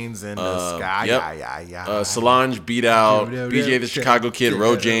 Cranes in the sky. Yep. Yeah. Solange beat out BJ the Chicago Kid,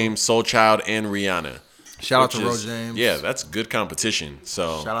 Ro James, Soul Child, and Rihanna. Shout out to which Ro is- James. Yeah, that's good competition.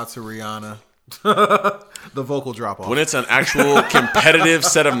 So Shout out to Rihanna. The vocal drop off. when it's an actual competitive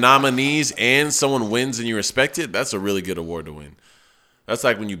set of nominees and someone wins and you respect it, that's a really good award to win. That's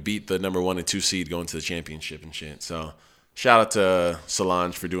like when you beat the number 1 and 2 seed going to the championship and shit. So shout out to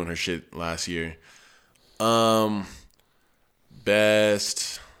Solange for doing her shit last year.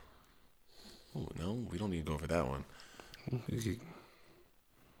 Best. Oh no, we don't need to go over that one.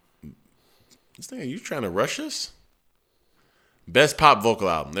 This thing, are you trying to rush us? Best pop vocal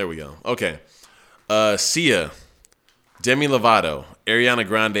album. There we go. Okay. Sia, Demi Lovato, Ariana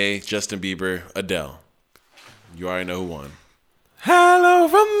Grande, Justin Bieber, Adele. You already know who won. Hello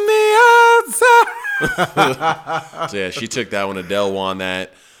from the outside. So yeah, she took that one. Adele won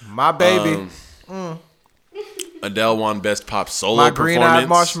that. My baby. Adele won best pop solo My performance. green-eyed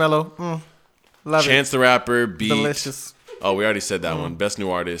marshmallow. Love Chance the Rapper beat. Delicious. Oh, we already said that one. Best new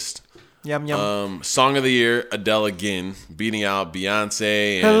artist. Yum, yum. Song of the year, Adele again, beating out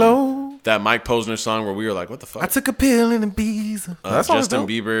Beyonce. And Hello. That Mike Posner song where we were like, what the fuck? I took a pill in Ibiza. That song is Justin dope.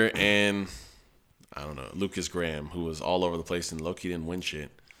 Bieber and I don't know, Lucas Graham, who was all over the place and low-key didn't win shit.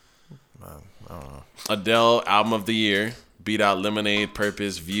 I don't know. Adele, album of the year, beat out Lemonade,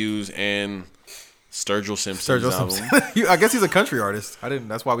 Purpose, Views, and Sturgill Simpson's album. I guess he's a country artist.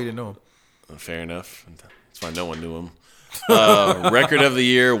 That's why we didn't know him. Fair enough. That's why no one knew him. Record of the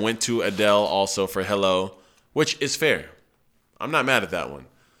year went to Adele also for Hello, which is fair. I'm not mad at that one.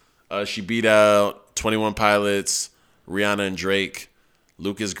 She beat out 21 Pilots, Rihanna and Drake,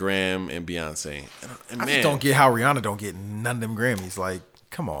 Lucas Graham, and Beyonce. And I just don't get how Rihanna don't get none of them Grammys. Like,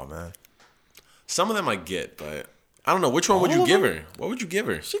 come on, man. Some of them I get, but I don't know. Which one would you give her? What would you give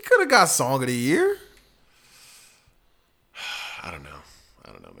her? She could have got Song of the Year. I don't know,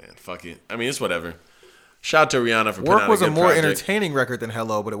 man. Fuck it. I mean, it's whatever. Shout out to Rihanna for putting Work out was a a good more project. entertaining record than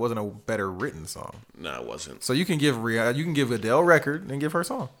Hello, but it wasn't a better written song. No, it wasn't. So you can give Adele record and give her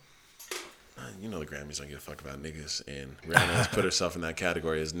song. You know the Grammys don't give a fuck about niggas, and Rihanna has put herself in that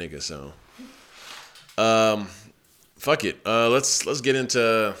category as nigga. So, fuck it. Let's get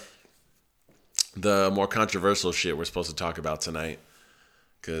into the more controversial shit we're supposed to talk about tonight,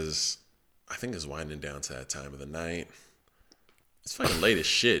 because I think it's winding down to that time of the night. It's fucking late as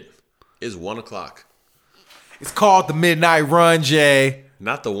shit. It's 1:00. It's called the Midnight Run, Jay.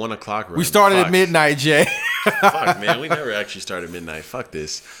 Not the 1:00 run. We started Fuck. at midnight, Jay. Fuck, man. We never actually started midnight. Fuck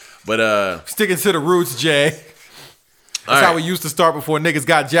this. But Sticking to the roots, Jay. That's how we used to start before niggas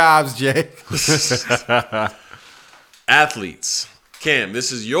got jobs, Jay. Athletes. Cam,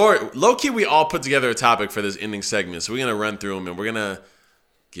 this is your low-key. We all put together a topic for this ending segment, so we're gonna run through them and we're gonna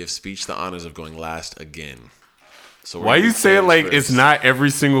give Speech the honors of going last again. So Why you say it like it's not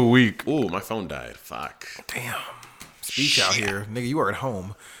every single week? Ooh, my phone died. Fuck. Damn. Speech out here. Nigga, you are at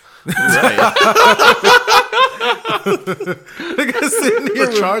home. Right. Nigga sitting here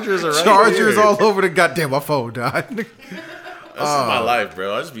The chargers are right chargers here. all over the goddamn. My phone died. This is my life,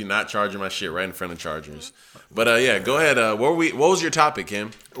 bro. I just be not charging my shit right in front of chargers. But yeah, go ahead. What was your topic,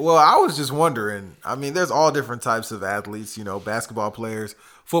 Kim? Well, I was just wondering. I mean, there's all different types of athletes. You know, basketball players,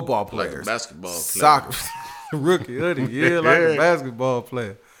 football Like players, a basketball player. soccer, rookie of the year like a basketball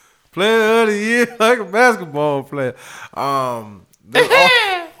player, player of the year like a basketball player. There's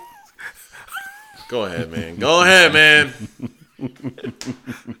all- Go ahead, man. Go ahead, man.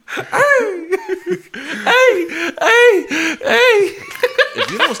 Hey!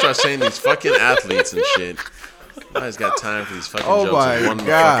 If you don't start saying these fucking athletes and shit, nobody's got time for these fucking oh jokes my at 1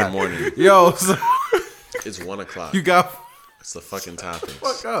 god, fucking morning. yo, so It's 1:00. you got. It's the fucking topics.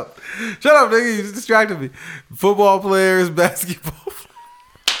 Fuck up. Shut up, nigga. You just distracted me. Football players,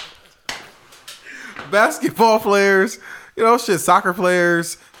 basketball players, you know, shit, soccer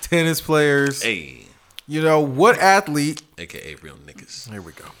players, tennis players. Hey, You know, what athlete, aka real niggas. here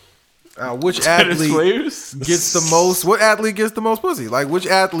we go. Which Tennis athlete players? gets the most, what athlete gets the most pussy? Like, which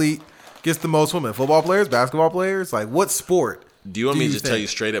athlete gets the most women? Football players, basketball players? Like, what sport? Do you want me to just tell think? you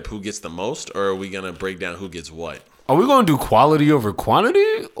straight up who gets the most, or are we gonna break down who gets what? Are we going to do quality over quantity,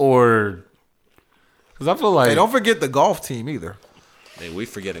 or? Because I feel like Hey, don't forget the golf team either. Hey, we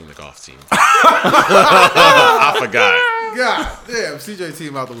forgetting the golf team. I forgot. God damn, CJ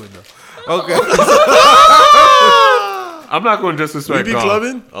team out the window. Okay. I'm not going to We disrespect be golf.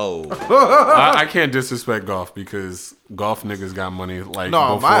 clubbing? Oh, I can't disrespect golf because golf niggas got money like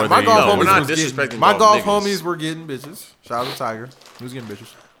No, before my they. golf No, homies we're not was disrespecting getting, my golf golf niggas. homies were getting bitches. Shout out to Tiger. He was getting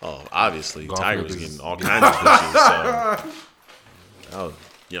bitches. oh, obviously, Golf Tiger was niggas. getting all kinds of bitches. So, oh,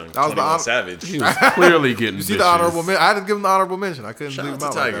 young That was the 21 honor- Savage. He was clearly getting You see bitches. the honorable mention? I had to give him the honorable mention. I couldn't Shout leave out him to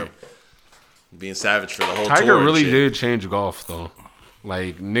out like Tiger. that. Being savage for the whole Tiger tour and really shit. did change golf though.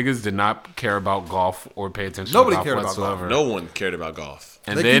 Like niggas did not care about golf or pay attention Nobody to golf cared about whatsoever. No one cared about golf.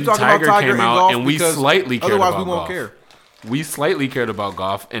 And They then keep talking about Tiger came in out golf and we because slightly cared otherwise about we won't golf. care. We slightly cared about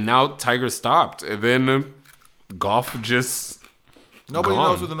golf, and now Tiger stopped, and then golf just Nobody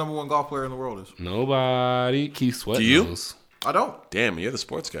gone. knows who the number one golf player in the world is. Nobody. Keith Sweat Do you? knows. I don't. Damn, you're the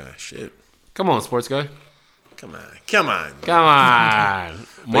sports guy. Shit. Come on, sports guy. Come on. Come on. Come on.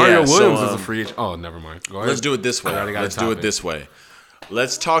 Mario yeah, so, Williams is a free agent. Oh, never mind. Go ahead. Let's do it this way. already got a Let's do it topic. this way.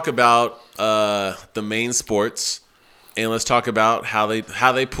 Let's talk about the main sports, and let's talk about how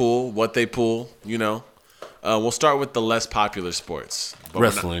they pool, what they pool. You know, we'll start with the less popular sports. But we're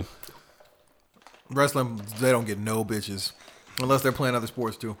not- Wrestling. Wrestling, they don't get no bitches unless they're playing other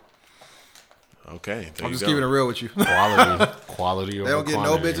sports too. Okay, there I'm you just go. keeping it real with you. Quality over They don't get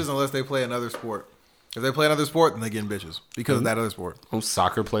no quantity. bitches unless they play another sport. If they play another sport, then they getting bitches because of that other sport. Oh,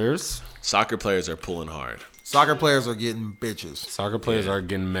 soccer players. Soccer players are pulling hard. Soccer players are getting bitches. Soccer players are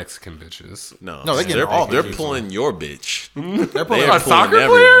getting Mexican bitches. No, No, they're getting all they're bitches. pulling your bitch. They're They pulling. are A soccer pulling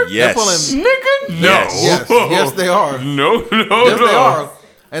player? Yes. They're pulling- Nigga, no. Yes. Yes, yes, they are. No, no, Yes, no. they are.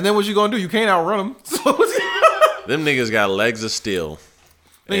 And then what you gonna do? You can't outrun them. So Them niggas got legs of steel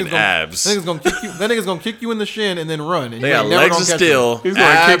and abs. That nigga's gonna kick you in the shin and then run. And They you got ain't never legs gonna of catch steel. him. He's gonna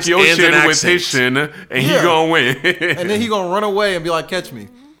abs, kick your ends, shin and with his accents. shin, and he Yeah. gonna win. And then he gonna run away and be like, "Catch me."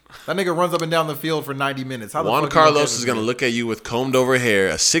 That nigga runs up and down the field for 90 minutes. How the Juan fuck you gonna Carlos catch is him? gonna look at you with combed over hair,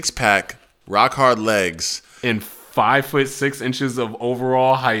 a 6-pack, rock hard legs. And 5'6" of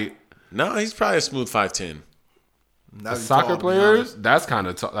overall height. No, he's probably a smooth 5'10". Now you Soccer tall, to be players, honest. that's kind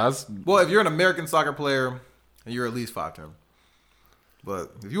of tough. That's Well, if you're an American soccer player, you're at least 5'10".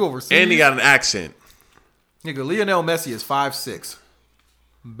 But if you overseas, And he got an accent. nigga, Lionel Messi is 5'6".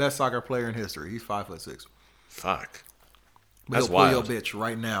 Best soccer player in history. He's 5'6". Fuck. But That's he'll pull wild. your bitch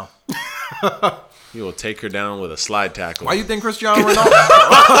right now. He will take her down with a slide tackle. Why you think Cristiano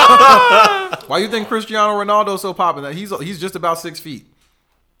Ronaldo? Why you think Cristiano Ronaldo so popular? He's just about 6 feet.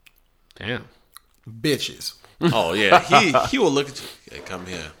 damn. Bitches. Oh yeah, he will look at you. Hey, come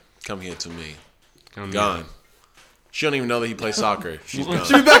here to me. Gone. She don't even know that he plays soccer. She's gone.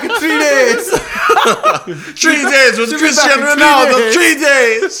 She'll be back in 3 days. 3 days with She'll be Cristiano back in 3 Ronaldo. days. 3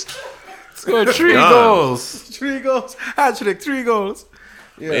 days. Scored 3 Gone. goals. 3 goals. Hat trick. 3 goals.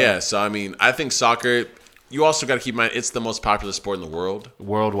 Yeah. So I mean, I think soccer. You also got to keep in mind it's the most popular sport in the world.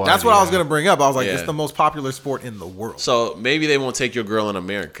 Worldwide. That's what I was gonna bring up. I was like, Yeah. it's the most popular sport in the world. So maybe they won't take your girl in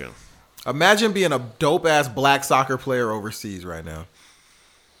America. Imagine being a dope ass black soccer player overseas right now.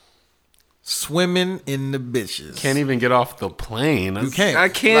 Swimming in the bitches. Can't even get off the plane. You can't. I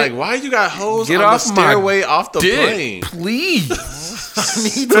can't Like, why you got hoes get on off the my stairway off the dick, plane? please. I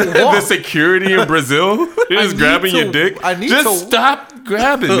need to The walk. security in Brazil is need grabbing to- your dick. I need Just to- stop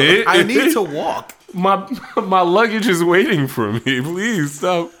grabbing it. I need to walk. My luggage is waiting for me. Please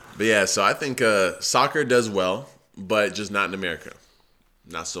stop. But yeah, so I think soccer does well, but just not in America.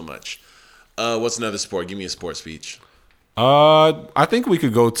 Not so much. What's another sport? Give me a sport speech. I think we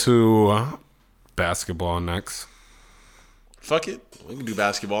could go to basketball next. Fuck it. We can do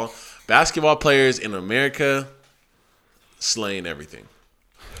basketball. Basketball players in America slaying everything.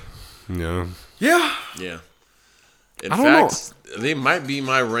 Yeah. Yeah. Yeah. In I don't fact, they might be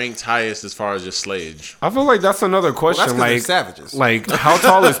my ranked highest as far as just slayage. I feel like that's another question. that's 'cause they're like savages. Like how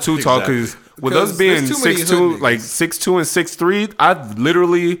tall is too tall? Because with us Because being there's too many 6'2", hood like niggas. 6'2" and 6'3", I've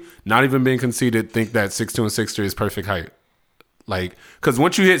literally not even being conceited think that 6'2" and 6'3" is perfect height. Like, because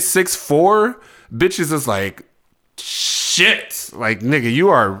once you hit 6'4", bitches is like, shit. Like, nigga, you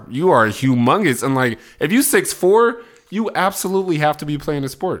are humongous. And like, if you 6'4", you absolutely have to be playing a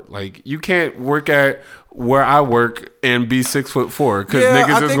sport. Like, you can't work at where I work and be 6'4" because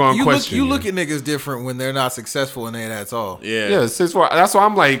niggas is going to question you look at niggas different when they're not successful and they that's all. Yeah. Yeah, 6'4". That's why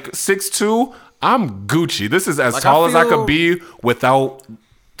I'm like 6'2". I'm Gucci. This is as Like, tall as I feel- could be without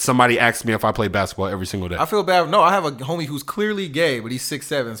somebody asking me if I play basketball every single day. I feel bad. No, I have a homie who's clearly gay, but he's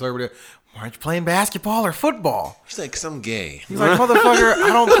 6'7". So everybody, why aren't you playing basketball or football? He's like, because I'm gay. He's like, motherfucker, I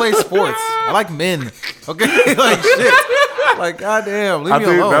don't play sports. I like men. Okay, like shit. Like, goddamn, leave I me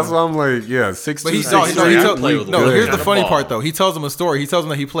think alone. that's why I'm like, yeah, 6'2". But he 6'3". told play with no. good Here's kind the of funny ball. part though. He tells him a story. He tells him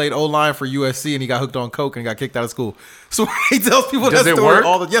that he played O-line for USC and he got hooked on coke and got kicked out of school. So he tells people Does that it story work?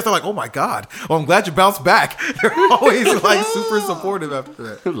 all the yes. They're like, oh my god. Well, I'm glad you bounced back. They're always like super supportive after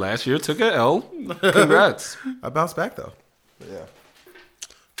that. Last year took a L. Congrats. I bounced back though. Yeah.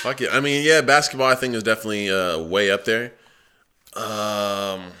 Fuck it. I mean, yeah, basketball I think is definitely way up there.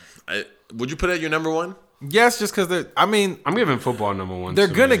 Would you put it at your number one? Yes, just because they're. I mean, I'm giving football number one. they're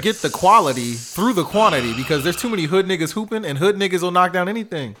too, gonna man. get the quality through the quantity because there's too many hood niggas hooping and hood niggas will knock down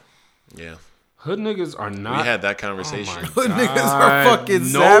anything. Yeah. Hood niggas are not. We had that conversation. Hood niggas are fucking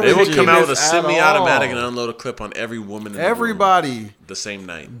No, savages. They would come out with a Niggas at semi-automatic all. and unload a clip on every woman in the Everybody. room the same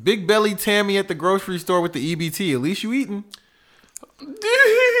night. Big belly Tammy at the grocery store with the EBT. At least you eating.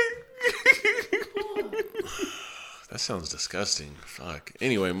 That sounds disgusting. Fuck.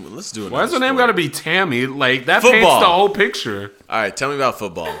 Anyway, let's do it. Why does her name got to be Tammy? Like that Football. paints the whole picture. All right, tell me about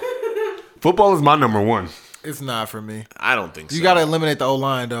football. Football is my number one. It's not for me. I don't think so. You gotta eliminate the O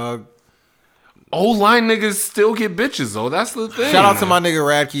line, dog. Old line niggas still get bitches though. That's the thing. Shout out to my nigga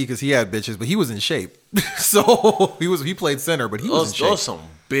Radke because he had bitches, but he was in shape. So he played center, but he was in Those shape. some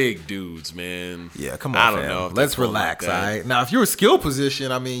big dudes, man. Yeah, come on, I don't fam. know. if Let's they're pulling relax, like all that. right? Now, if you're a skill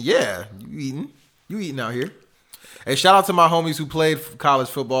position, I mean, yeah, you eating out here. Hey, shout out to my homies who played college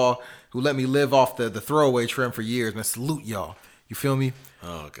football, who let me live off the throwaway trim for years. Man, salute y'all. You feel me?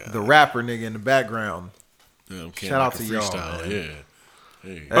 Oh god. The rapper nigga in the background. Yeah, I'm Shout out like a to y'all, freestyle. man. Yeah.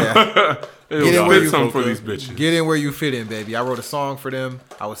 Hey. Get in where you some for these bitches. Get in where you fit in, baby. I wrote a song for them.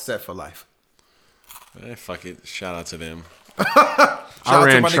 I was set for life. Fuck it. Shout out to them. Shout out I to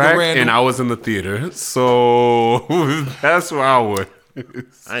ran my nigga track Randall. and I was in the theater, so that's where I would.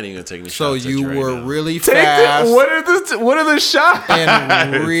 I ain't even gonna take any So shots. you at were right now. really Take fast what are the shots?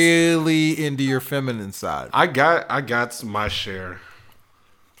 and really into your feminine side I got my share.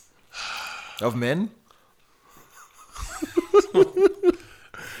 of men.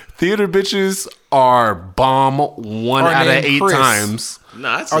 Theater bitches are bomb one Are out of named 8 Chris. times.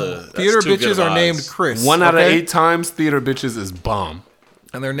 Nah, that's Theater too good bitches of are odds. named Chris. One out of okay? 8 times, theater bitches is bomb.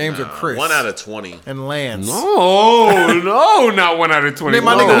 and their names are Chris. 1 out of 20. and Lance. No, not 1 out of 20. Man,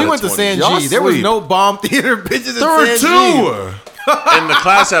 my No. nigga, we No. went to San Y'all G. There was sleep. no bomb theater bitches There were in San 2. And the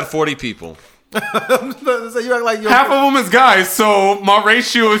class had 40 people. G. So you act like you're Half of them is guys, so my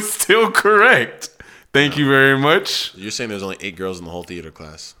ratio is still correct. Thank you very much. You're saying there's only 8 girls in the whole theater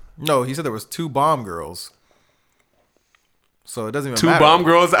class. No, he said there was 2 bomb girls. So it doesn't even 2 matter. bomb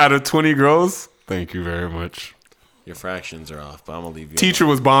girls out of 20 girls. Thank you very much. Your fractions are off, but I'm gonna leave you. Teacher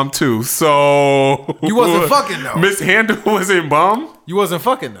was bomb too, so You wasn't fucking though. Miss Handel wasn't bomb. You wasn't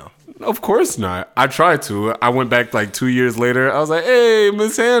fucking though. Of course not. I tried to. I went back like 2 years later. I was like, "Hey,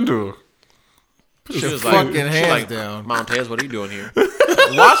 Miss Handel." She was fucking she hands like, down. Montez, what are you doing here? Why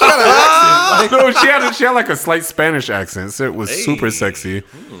she got an accent? Like, No, she had like a slight Spanish accent. So it was super sexy.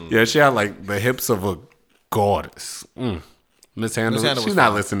 Yeah, she had like the hips of a goddess. Miss Handel, Handel was she's not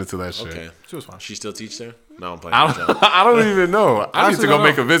fine. listening to that shit. Okay. she was fine. She still teach there? No, I'm playing. I don't even know. I need to actually go don't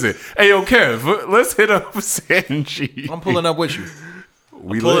make know. a visit. Hey, yo, Kev, let's hit up Sanji. I'm pulling up with you.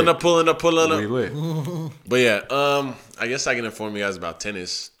 We Pulling lit. up. We lit. But yeah, I guess I can inform you guys about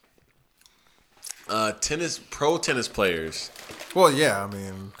tennis. Pro tennis players. Well, yeah, I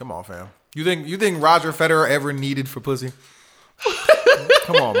mean, come on, fam. You think Roger Federer ever needed for pussy?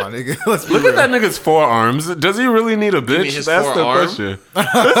 Come on, my nigga. Let's be Look real. at that nigga's forearms. Does he really need a bitch? his That's forearm? the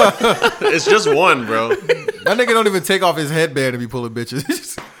question. It's just one, bro. That nigga don't even take off his headband to be pulling bitches.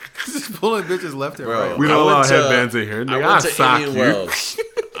 He's just pulling bitches left and Bro. right. We I don't allow went to- headbands in here. I Nigga, went I'll to sock Indian you. Wells.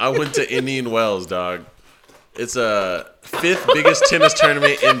 I went to Indian Wells, dog. It's a 5th biggest tennis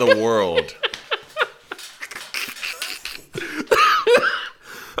tournament in the world.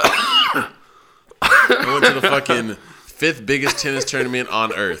 I went to the fucking 5th biggest tennis tournament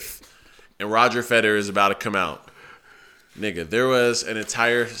on earth. And Roger Federer is about to come out. Nigga, there was an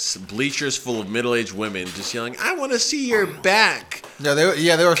entire bleachers full of middle-aged women just yelling, "I want to see your back." Yeah, they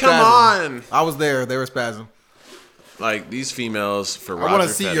were Come spazzing. on. I was there. They were spazzing. Like, these females for Roger I want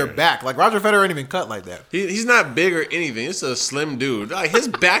to see Federer. your back. Like, Roger Federer ain't even cut like that. He's not big or anything. It's a slim dude. Like, his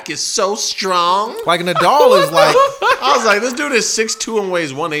back is so strong. Like, Nadal is like, I was like, this dude is 6'2" and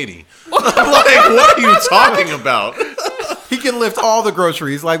weighs 180. Like, what are you talking about? he can lift all the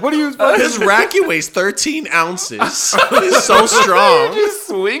groceries. Like, what are you... His racket weighs 13 ounces. He's so strong. Just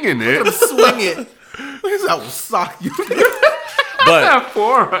swinging it. swing it. I will sock you. But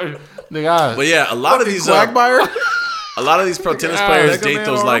Forearm. Nigga, but yeah, a lot of these Quagmire. a lot of these pro tennis Yeah, players Mega date Man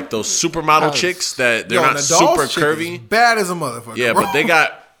those arm. like those supermodel chicks that they're Yo, not Nadal's super chick curvy. is bad as a motherfucker. Yeah, bro. but they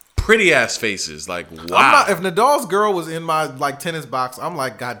got pretty ass faces. Like, wow. I'm not, if Nadal's girl was in my like tennis box, I'm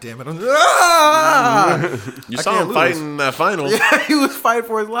like, God damn it! Ah! You I saw can't him lose. fighting in that final. Yeah, he was fighting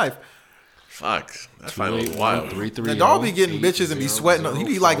for his life. Fuck, that final was wild. 3-3. Nadal be getting bitches and be sweating. He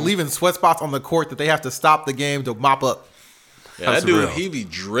be like leaving sweat spots on the court that they have to stop the game to mop up. Yeah, That's that dude, real. he be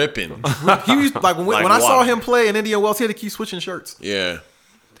dripping. He was like when Like I saw water. him play in Indian Wells, he had to keep switching shirts. Yeah,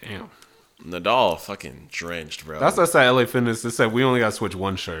 Damn. Nadal fucking drenched, bro. That's us at LA Fitness. They said we only got to switch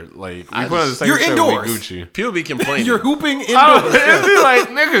one shirt. Like, we put on the second You're shirt indoors. with Gucci. People be complaining. You're hooping indoors. Oh, it'd be like,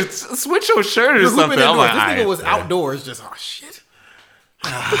 nigga, switch your shirt or You're hooping something. I'm indoors. like, This nigga "Aight, was man." outdoors, just oh shit.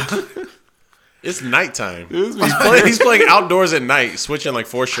 It's nighttime. He's playing outdoors at night, switching like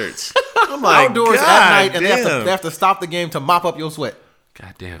 4 shirts. I'm like, Outdoors God at night, and damn. they have to stop the game to mop up your sweat.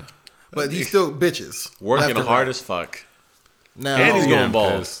 God damn. But he's still bitches. working left and hard right. as fuck. Now, And he's Yeah, going I'm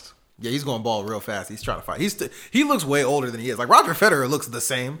bald. pissed. Yeah, he's going ball real fast. He's trying to fight. He looks way older than he is. Like Roger Federer looks the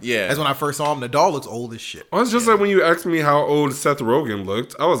same. Yeah. As when I first saw him. Nadal looks old as shit. I was just like, when you asked me how old Seth Rogen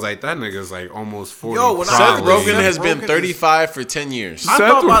looked, I was like, that nigga's like almost 40. Yo, when I- Seth probably. Rogen has Seth been Rogen is- 35 for 10 years. I Seth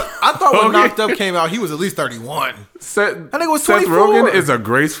thought when Rogen- Knocked Up came out, he was at least 31. Seth, I think it was Seth 24. Rogen is a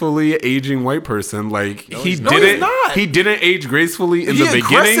gracefully aging white person. Like he's not. No, he's not. he didn't age gracefully in He the beginning,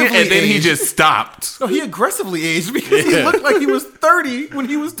 aggressively and then he aged. just stopped. No, he aggressively aged because he Yeah. looked like he was 30 when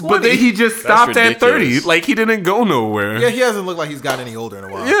he was 20. But then he just stopped at 30. ridiculous. Like he didn't go nowhere. yeah, he hasn't looked like he's gotten any older in a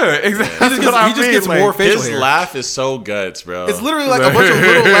while. Yeah, exactly. He just gets more facial His hair. laugh is so guts, bro. It's literally like a bunch of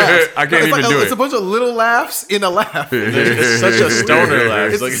little laughs. I can't It's even like do It's it. a bunch of little laughs in a laugh. It's such a stoner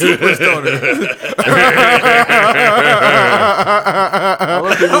laugh. It's Like, super stoner. I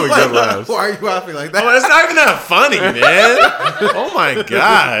love people with good laughs. Why are you laughing like that? oh, it's not even that funny, man. Oh my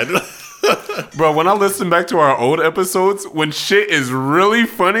god. Bro, when I listen back to our old episodes, when shit is really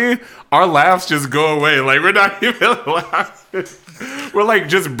funny, our laughs just go away. Like, we're not even laughing. We're like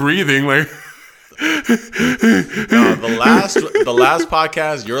just breathing. Like, the last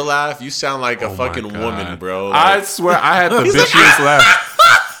podcast, your laugh, you sound like a fucking woman, bro. Like, I swear I had the bitchiest laugh.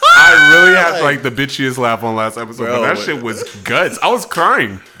 I really had like the bitchiest laugh on last episode, Bro, but that shit was guts. I was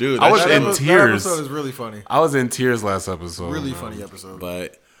crying. Dude, I was that in That tears. episode is really funny. I was in tears last episode. Really funny episode.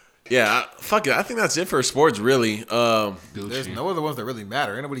 but yeah, fuck it. I think that's it for sports, really. There's no other ones that really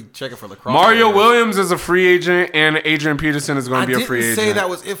matter. Ain't nobody checking for lacrosse. Mario players. Williams is a free agent, and Adrian Peterson is going I to be a free didn't agent. say that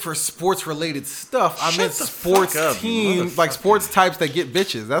was it for sports related stuff. I meant the sports fuck up, you teams, like sports types that get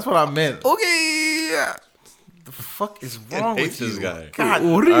bitches. That's what I meant. Okay. The fuck is wrong hate with this you? guy. God,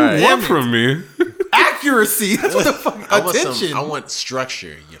 What do you Alright. want from me? accuracy. That's what the fuck. Attention. I want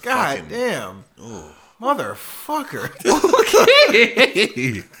structure. You God fucking, damn. Motherfucker.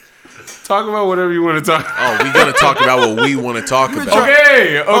 Talk about whatever you want to talk. Oh, we gonna talk about what we want to talk about.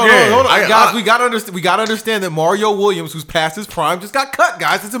 Okay, okay. Hold on. I- Guys, we gotta understand that Mario Williams, who's past his prime, just got cut,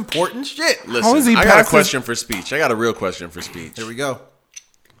 guys. It's important shit. Listen, How is he I got a past question for speech. I got a real question for speech. Here we go.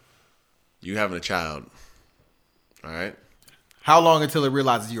 You having a child, all right? How long until it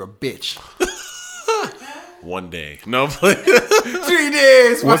realizes you're a bitch? One day. No, but 3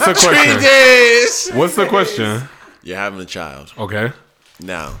 days. What's the 3 question? days. What's the question? You're having a child. Okay.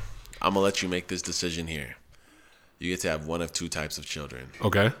 Now, I'm gonna let you make this decision here. You get to have one of two types of children.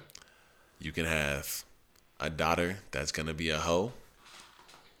 Okay. You can have a daughter that's gonna be a hoe,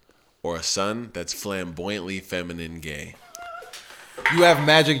 or a son that's flamboyantly feminine gay. You have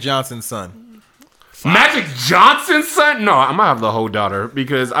Magic Johnson's son. Magic Johnson's son? No, I'm gonna have the whole daughter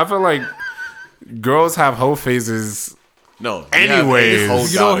because I feel like girls have hoe phases. No. you have Anyways. a hoe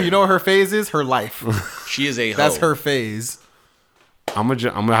You know, daughter. you know what her phase is? Her life. She is a hoe. That's her phase. I'm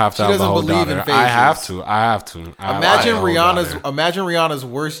gonna have to have the doesn't whole believe in daughter. I have phases. to. I have to. I have Imagine the whole Rihanna's. daughter. Imagine Rihanna's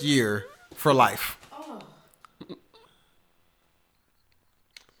worst year for life.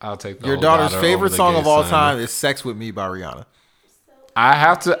 I'll take the Your whole daughter's daughter favorite over the song gay of all son. time is "Sex with Me" by Rihanna. I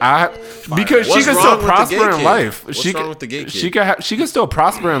have to. Because What's she can wrong still with the prosper gay in kid? life. What's she wrong can, with the gay kid? She can still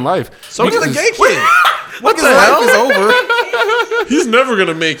prosper in life. So can the Because- gay kid. What the life is over. He's never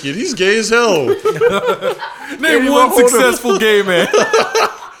gonna make it. He's gay as hell. Name one successful gay man.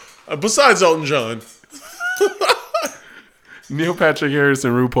 Besides Elton John. Neil Patrick Harris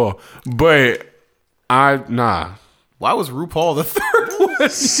and RuPaul. But nah. Why was RuPaul the third one?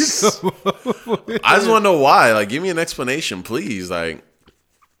 I just want to know why. Like, give me an explanation, please. Like,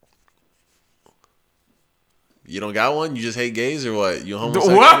 you don't got one? You just hate gays or what? You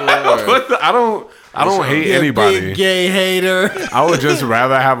homosexual? What? Or- I don't hate You anybody. big gay hater. I would just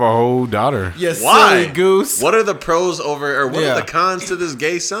rather have a whole daughter. You Why? silly goose. What are the pros over, or what Yeah. are the cons to this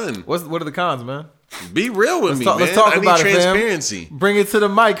gay son? What are the cons, man? Be real with me, man. Let's talk I need about it, fam. transparency. Bring it to the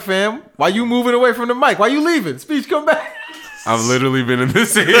mic, fam. Why you moving away from the mic? Why you leaving? Speech, come back. I've literally been in the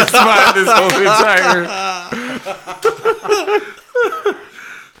same spot this whole entire.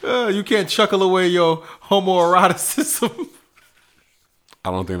 You can't chuckle away your homoeroticism. I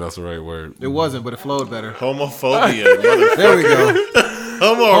don't think that's the right word. It wasn't, but it flowed better. Homophobia. motherfucker. There we go.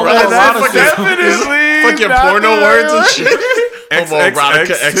 Homoerotica. Definitely Fucking not porno the words and right shit.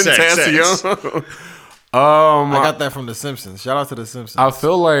 Homoerotica XXX. XXX. I got that from The Simpsons. Shout out to The Simpsons. I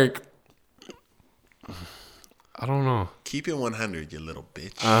feel like I don't know. Keep it 100, you little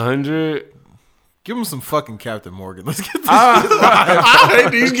bitch. 100. Give him some fucking Captain Morgan. Let's get this I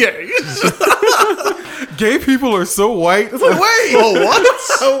hate these gays. Gay people are so white. It's like, wait. Oh, what?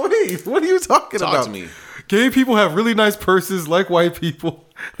 Oh, wait. What are you talking Talk about? to me. Gay people have really nice purses like white people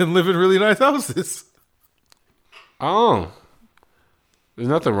and live in really nice houses. Oh. There's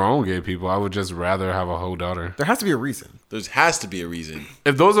nothing wrong with gay people. I would just rather have a whole daughter. There has to be a reason. There has to be a reason.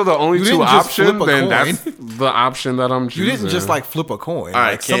 If those are the only You two didn't just options, flip a then coin. that's the option that I'm You choosing. didn't just like flip a coin. All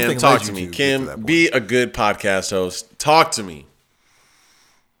right, Like, Kim, something talk led to you me. get to Kim, that point. be a good podcast host. Talk to me.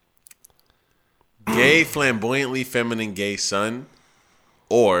 Gay, flamboyantly feminine gay son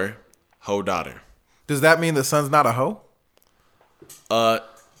or hoe daughter? Does that mean the son's not a hoe?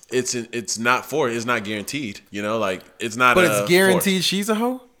 It's not guaranteed. You know, like it's not. But it's guaranteed she's a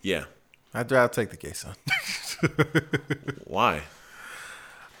hoe? Yeah. I'd rather take the gay son. Why?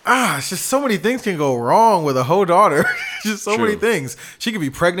 It's just so many things can go wrong with a hoe daughter. Just so True. many things. She could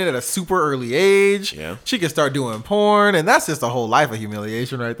be pregnant at a super early age. Yeah. She could start doing porn, and that's just a whole life of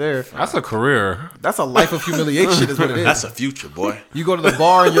humiliation right there. That's a career. That's a life of humiliation, is what it is. That's a future, boy. You go to the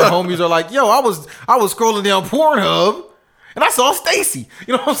bar and your homies are like, "Yo, I was scrolling down Pornhub, and I saw Stacy."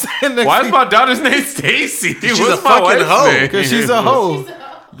 You know what I'm saying? Why is my daughter's name Stacy? She's a fucking hoe. Because she's a hoe.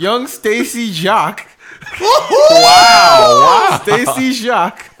 Young Stacy Jacques. Wow. Stacy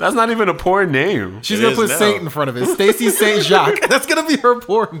Jacques. That's not even a porn name. She's It gonna is put now. Saint in front of it. Stacy Saint Jacques. That's gonna be her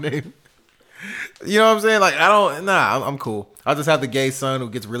porn name. You know what I'm saying? Like, I'm cool. I'll just have the gay son who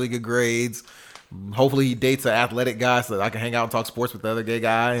gets really good grades. Hopefully he dates an athletic guy so that I can hang out and talk sports with the other gay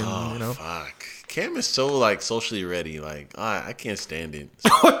guy. And, you know. Fuck. Cam is so like socially ready. Like I can't stand it.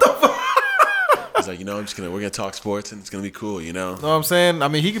 What the fuck? He's like, we're gonna talk sports and it's gonna be cool. You know. Know what I'm saying? I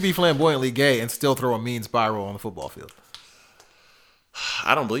mean, he could be flamboyantly gay and still throw a mean spiral on the football field.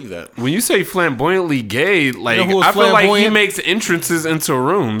 I don't believe that. When you say flamboyantly gay, like You know who was I feel like he flamboyant? makes entrances into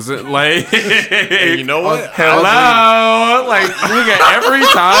rooms. Like, And you know what? hello, like nigga, every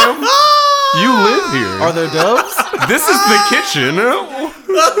time you live here, Are there doves? this is the kitchen.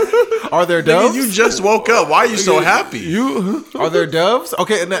 Are there Nigga, doves? you just woke up. Why are you so happy? Are there doves?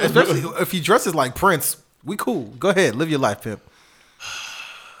 Okay, and especially if he dresses like Prince, we cool. Go ahead, live your life, pimp.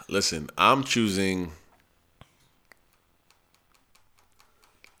 Listen, I'm choosing.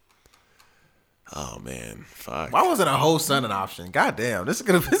 Oh man, fuck. Why wasn't a whole son an option? God damn, this is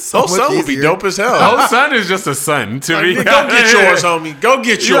gonna be so Oh, much son would be easier. dope as hell. Whole son is just a son to me. Go get yours, homie. Go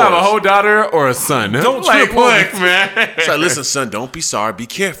get yours. You have a whole daughter or a son. Don't like, trip on look, it. man. So listen, son, don't be sorry. Be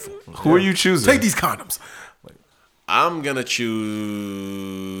careful. Who are you choosing? Take these condoms. I'm gonna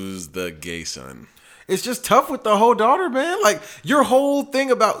choose the gay son. It's just tough with the whole daughter, man. Like your whole thing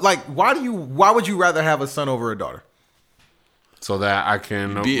about like why would you rather have a son over a daughter? so that I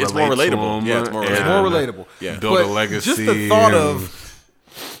can It's more relate to relatable. him Yeah, it's more and It's more relatable. Yeah. build a But legacy. Just the thought and-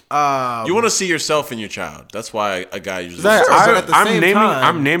 of You want to see yourself in your child. That's why a guy usually. That- says I- that. at the same time-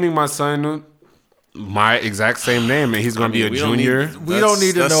 I'm naming my son my exact same name, and he's going to be a we don't junior. we don't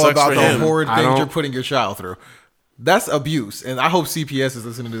need to that know sucks about for the him. horrid I things don't- you're putting your child through. That's abuse, and I hope CPS is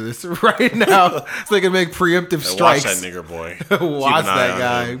listening to this right now so they can make preemptive Watch strikes. that nigger boy. Watch Keep an eye that on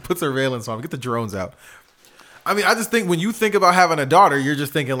guy. him. Put surveillance on him. Get the drones out. I mean, I just think when you think about having a daughter, you're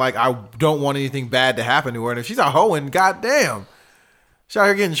just thinking like, I don't want anything bad to happen to her. And if she's a hoeing, goddamn, she's out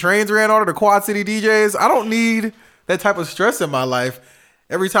here getting trains ran on her to Quad City DJs. I don't need that type of stress in my life.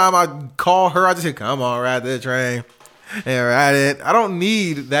 Every time I call her, I just say, "Come on, ride the train and ride it." I don't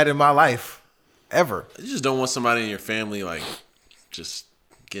need that in my life ever. You just don't want somebody in your family like just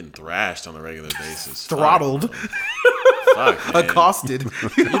getting thrashed on a regular basis. Throttled, Fuck, man. accosted.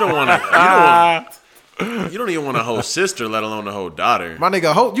 You don't want to. You don't even want a whole sister, let alone a whole daughter. My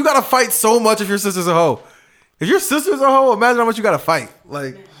nigga, hoe, you gotta fight so much if your sister's a hoe. If your sister's a hoe, imagine how much you gotta fight.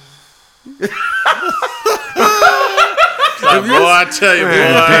 Like, Like, boy, I tell you,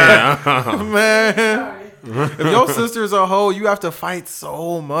 boy. man, if your sister's a hoe, you have to fight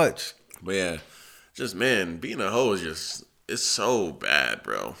so much. But yeah, just man, being a hoe is just it's so bad,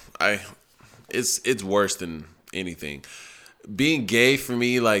 bro. It's worse than anything. Being gay for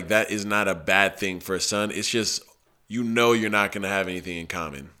me, like that is not a bad thing for a son. It's just you're not gonna have anything in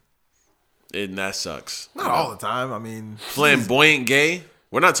common. And that sucks. Not all the time. I mean, Flamboyant gay?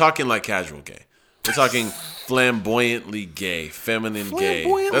 We're not talking like casual gay. We're talking flamboyantly gay, feminine gay.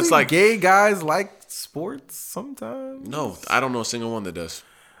 flamboyantly That's like gay guys like sports sometimes. no, I don't know a single one that does.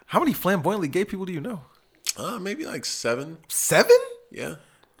 How many flamboyantly gay people do you know? Maybe like 7. 7? Yeah.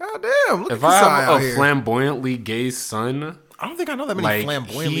 God damn! Look If at I this guy have out a here. flamboyantly gay son, I don't think I know that many like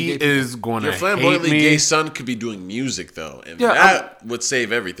flamboyantly he gay people. is going to Your hate flamboyantly me. gay son could be doing music though, and Yeah, that would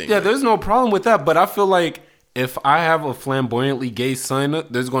save everything. Yeah, there's no problem with that, but I feel like if I have a flamboyantly gay son,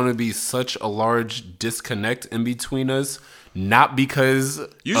 there's going to be such a large disconnect in between us. Not because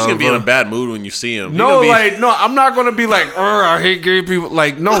You're just gonna be in a bad mood when you see him. no, I'm not gonna be like, I hate gay people.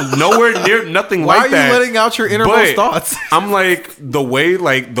 Like, no, nowhere near nothing Why like are that. you letting out your innermost But thoughts? I'm like the way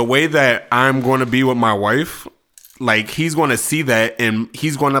that I'm going to be with my wife. Like, he's going to see that and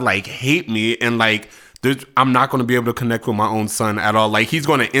he's going to like hate me and like. I'm not going to be able to connect with my own son at all. Like, he's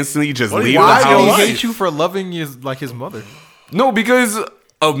going to instantly just leave the Why did he house. hate you for loving his mother? No, because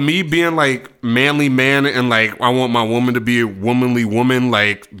of me being like manly man and like I want my woman to be a womanly woman.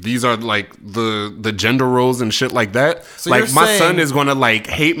 Like, these are like the gender roles and shit like that. So like, you're my saying- son is going to like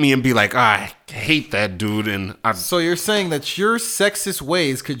hate me and be like, I hate that dude. And So you're saying that your sexist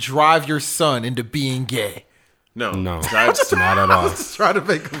ways could drive your son into being gay? no, no, Drives- not at all. Just trying to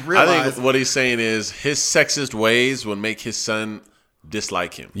make him I realize. think what he's saying is his sexist ways would make his son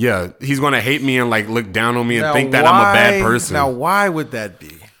dislike him. Yeah, he's going to hate me and like look down on me and Now, think that I'm a bad why- person. Now, why would that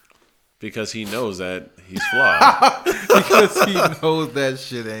be? Because he knows that he's flawed. Because he knows that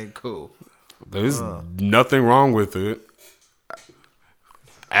shit ain't cool. There's nothing wrong with it.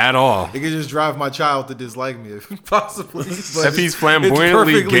 at all. It could just drive my child to dislike me, if possibly. But If he's it's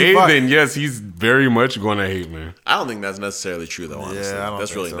flamboyantly perfectly gay, fine. then yes, he's very much going to hate me. I don't think that's necessarily true, though. Honestly, Yeah, I don't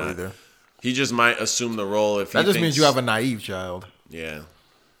that's think really so not. either. He just might assume the role if That he just thinks, means you have a naive child. Yeah,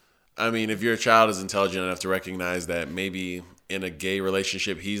 I mean, if your child is intelligent enough to recognize that maybe in a gay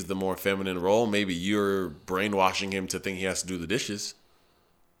relationship he's the more feminine role, maybe you're brainwashing him to think he has to do the dishes.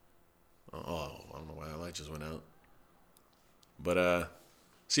 Oh, I don't know why that light just went out. But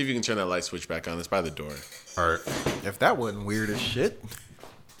see if you can turn that light switch back on. It's by the door. All right. If that wasn't weird as shit.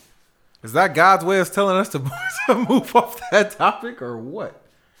 Is that God's way of telling us to move off that topic or what?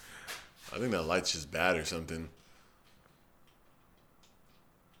 I think that light's just bad or something.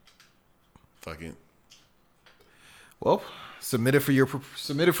 Fuck it. Well, submit it for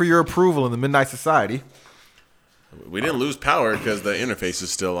your approval in the Midnight Society. We didn't lose power because the interface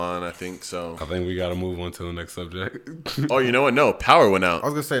is still on, I think, so. I think we got to move on to the next subject. Oh, you know what? No, power went I out.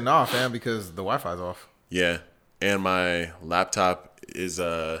 was gonna say nah, fam, because the Wi-Fi's off. Yeah. And my laptop is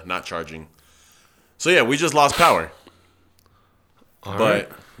not charging. So, yeah, we just lost power. All But right.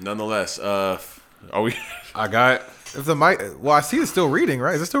 nonetheless, are we. I got If the mic, well, I see it's still reading,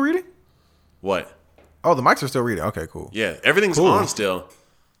 right? Is it still reading? What? Oh, the mics are still reading. Okay, cool. Yeah, everything's Cool. on still.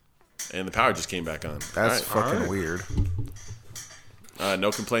 And the power just came back on. That's All right. fucking right. weird.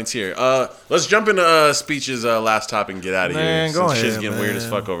 No complaints here. Let's jump into Speech's last topic and get out of Man, here. go Since shit's ahead, getting weird man. as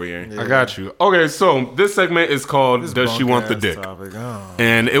fuck over here. I got you. Okay, so this segment is called This "Does She Want the bunk-ass Dick?" topic. Oh.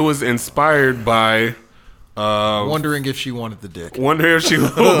 and it was inspired by Wondering if she wanted the dick. wonder if she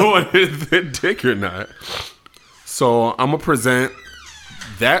wanted the dick or not. So I'm gonna present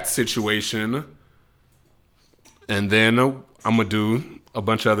that situation, and then I'm gonna do a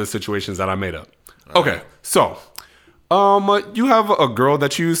bunch of other situations that I made up. Okay, so you have a girl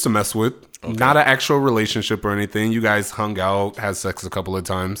that you used to mess with, not an actual relationship or anything. You guys hung out, had sex a couple of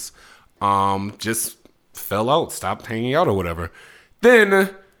times, just fell out, stopped hanging out or whatever. Then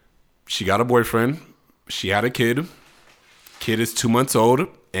she got a boyfriend. She had a kid. Kid is 2 months old,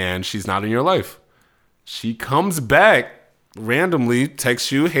 and she's not in your life. She comes back randomly,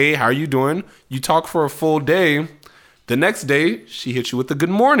 texts you, "Hey, how are you doing?" You talk for a full day. The next day, she hits you with a good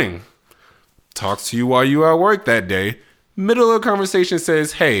morning. Talks to you while you are at work that day. Middle of the conversation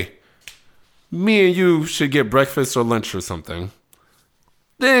says, "Hey, me and you should get breakfast or lunch or something."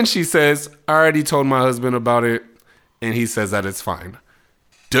 Then she says, "I already told my husband about it," and he says that it's fine.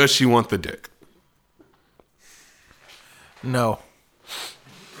 Does she want the dick? No.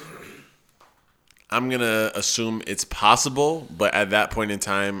 I'm going to assume it's possible, but at that point in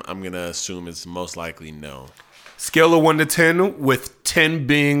time, I'm going to assume it's most likely no. Scale of 1 to 10, with 10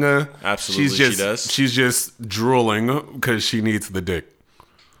 being Absolutely, she does. She's just drooling because she needs the dick.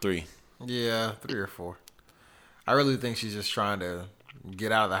 3. Yeah, 3 or 4. I really think she's just trying to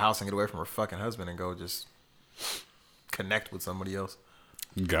get out of the house and get away from her fucking husband and go just connect with somebody else.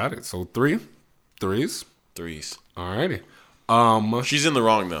 Got it. So 3 threes. 3s. Alrighty. She's in the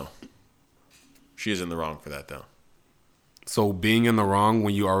wrong, though. She is in the wrong for that, though. So being in the wrong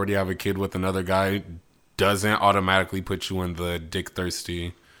when you already have a kid with another guy doesn't automatically put you in the dick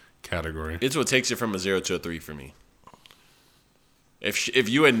thirsty category. It's what takes it from a 0 to a 3 for me. If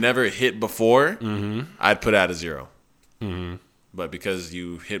you had never hit before, I'd put it at a 0. But because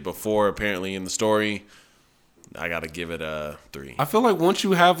you hit before, apparently in the story, I gotta give it a 3. I feel like once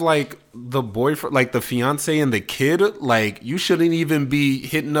you have like the boyfriend, like the fiance and the kid, like you shouldn't even be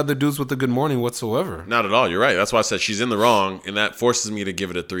hitting other dudes with a good morning whatsoever. Not at all. You're right. That's why I said she's in the wrong, and that forces me to give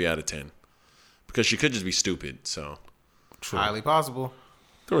it a 3 out of 10. Because she could just be stupid. So True. Highly possible.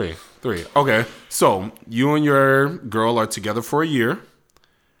 3. Okay. So you and your girl are together for a year,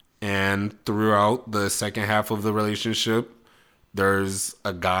 and throughout the second half of the relationship, there's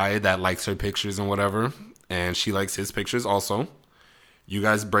a guy that likes her pictures and whatever, and she likes his pictures also. You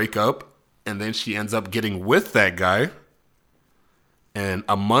guys break up, and then she ends up getting with that guy. And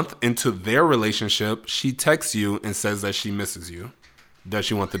a month into their relationship, she texts you and says that she misses you. Does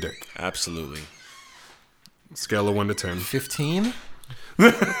she want the dick? absolutely. Scale of 1 to 10. 15?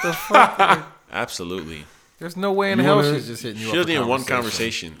 What the fuck? Absolutely. There's no way in You hell wanna- she's just hitting you She up doesn't for even want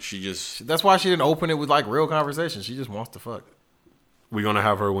conversation. She just That's why she didn't open it with like real conversation. She just wants to fuck. We gonna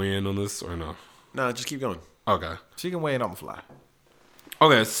have her weigh in on this or no? just keep going. Okay. She can weigh in on the fly.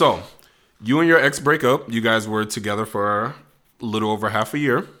 Okay, so you and your ex break up. You guys were together for a little over half a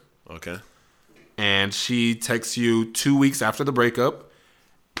year. Okay. And she texts you 2 weeks after the breakup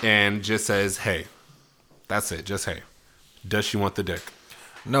and just says, "Hey." That's it. Just hey. Does she want the dick?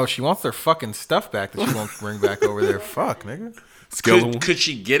 No, she wants their fucking stuff back that she won't bring back over there. Fuck, nigga. Scale of Could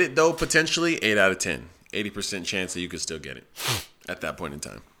she get it though? Potentially 8 out of 10. 80% chance that you could still get it. at that point in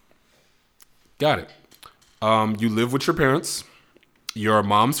time. Got it. You live with your parents. Your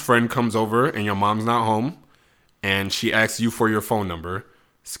mom's friend comes over and your mom's not home. And she asks you for your phone number.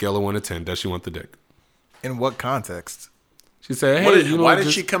 Scale of 1 to 10. Does she want the dick? In what context? She said, hey, Why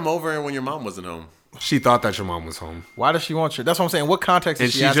did she come over when your mom wasn't home? She thought that your mom was home. Why does she want your? That's what I'm saying. What context And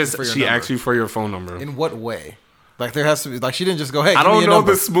is she asking for your she number? asked you for your phone number. In what way? Like there has to be like she didn't just go, hey, I give me don't your know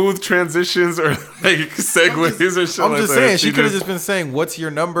number. the smooth transitions or like segues or shit I'm like just that. saying she could have just been saying, "What's your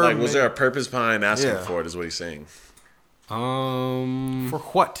number?" Like, was there a purpose behind asking Yeah. for it? Is what he's saying. For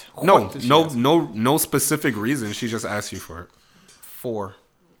what? No, What did she ask? no specific reason. She just asked you for it. 4.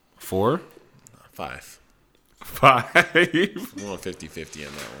 4? 5. 5. I'm on 50-50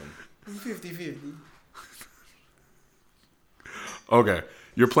 on that one. 50-50. Okay,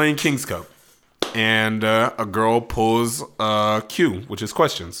 you're playing King's Cup, and a girl pulls a Q, which is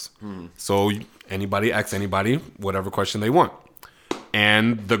questions. So anybody asks anybody whatever question they want,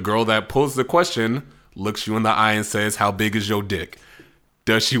 and the girl that pulls the question looks you in the eye and says, "How big is your dick?"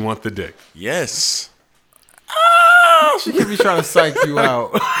 Does she want the dick? Yes. She could be trying to psych you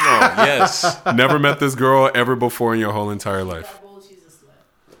out. No. Yes. Never met this girl ever before in your whole entire life. That bold,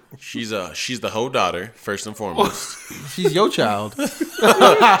 she's a slut. She's the whole daughter first and foremost. She's your child.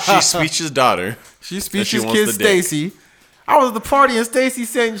 She's Speech's daughter. She's she Speech's wants kid, the dick. Stacy. I was at the party and Stacy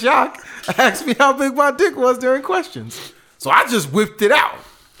St. Jacques asked me how big my dick was during questions. So I just whipped it out.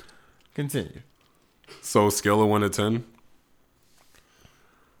 Continue. So scale of 1 to 10.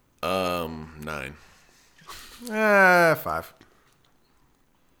 9. 5.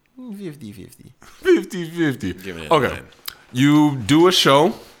 50-50. 50-50. Giving it a Okay. 9. You do a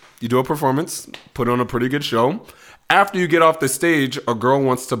show, you do a performance, put on a pretty good show. After you get off the stage, a girl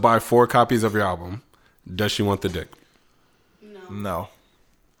wants to buy 4 copies of your album. Does she want the dick? No.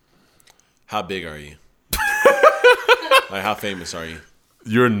 How big are you? Like, how famous are you?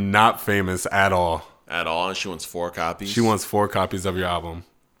 You're not famous at all. At all? And she wants 4 copies? She wants 4 copies of your album.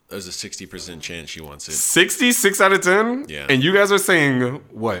 There's a 60% chance she wants it. 66 out of 10? Yeah. And you guys are saying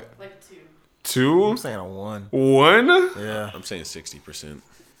what? Like 2. 2? I'm saying a 1. 1? Yeah. I'm saying 60%.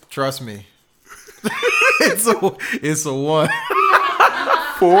 Trust me. it's a 1.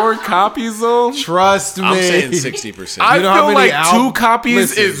 4 copies though? Trust me. I'm saying 60%. I You know how feel many like 2 copies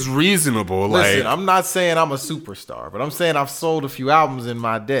Listen. is reasonable. Listen, Like I'm not saying I'm a superstar, but I'm saying I've sold a few albums in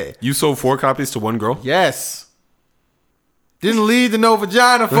my day. you sold 4 copies to one girl? Yes. Didn't lead to no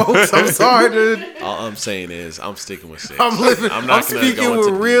vagina, folks. I'm sorry, dude. All I'm saying is I'm sticking with 6. I'm gonna speaking go with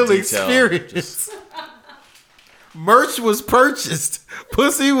into real detail. experience. Merch was purchased.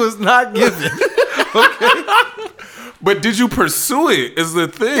 Pussy was not given. But did you pursue it? Is the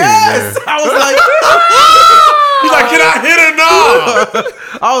thing. Yes. I was He's like, can I hit it now?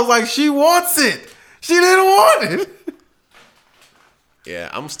 like, I was like, she wants it. She didn't want it. Yeah,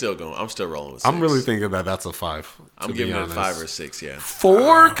 I'm still rolling with 6. I'm really thinking that that's a 5. I'm giving it a 5 or 6, yeah.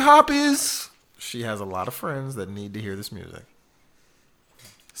 4 copies? She has a lot of friends that need to hear this music.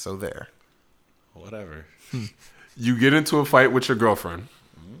 So there. Whatever. You get into a fight with your girlfriend.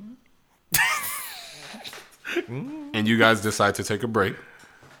 And you guys decide to take a break.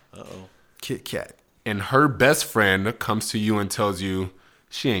 Kit Kat. And her best friend comes to you and tells you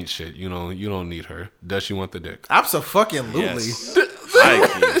she ain't shit. You know, you don't need her. Does she want the dick? Absolutely. Yes.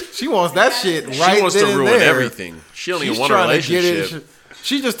 High key. She wants that shit right She wants then to and ruin there. everything. She don't She's even want a trying to get relationship.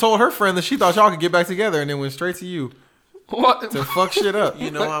 She just told her friend that she thought y'all could get back together and then went straight to you What? to fuck shit up.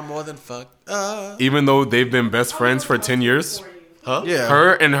 You know I'm more than fucked. Even though they've been best friends for 10 years? Yeah.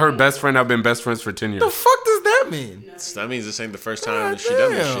 Her and her best friend have been best friends for 10 The years. fuck does that mean? That means this ain't the first time that she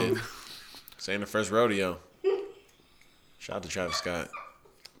done this damn. shit. This ain't the first rodeo. Shout out to Travis Scott.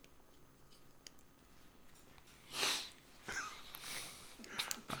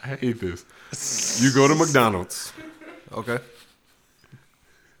 I hate this. You go to McDonald's. Okay.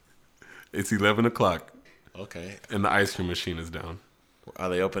 It's 11 o'clock Okay. and the ice cream machine is down. Are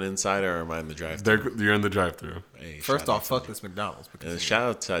they open inside or am I in the drive-thru? You're in the drive-thru. Hey, First shout off, out fuck to- this McDonald's. And shout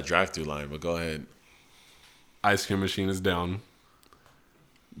out to that drive-thru line, but go ahead. Ice cream machine is down.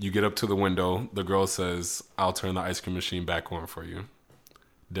 You get up to the window. The girl says, "I'll turn the ice cream machine back on for you."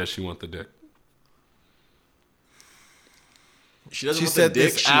 Does she want the dick? She doesn't She want said the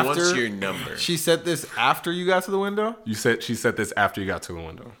dick. this She after wants your number. She said this after you got to the window? She said this after you got to the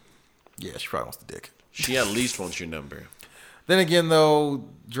window. Yeah, she probably wants the dick. She at least wants your number. Then again, though,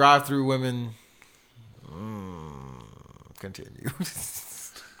 drive-through women. Continue.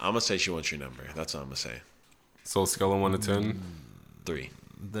 I'm gonna say she wants your number. That's all I'm gonna say. So scale of 1 to 10. 3.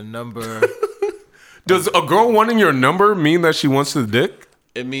 The number. Does a girl wanting your number mean that she wants the dick?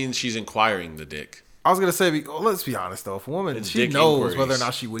 It means she's inquiring the dick. I was gonna say, let's be honest though. If a woman, It's she dick knows inquiries. whether or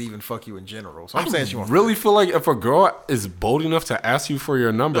not she would even fuck you in general. So I'm saying she wants. Really feel like if a girl is bold enough to ask you for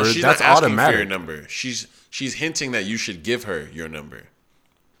your number, No, she's that's not asking automatic. for your number. She's hinting that you should give her your number.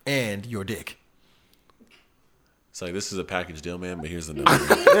 And your dick. It's like, this is a package deal, man, but here's the number.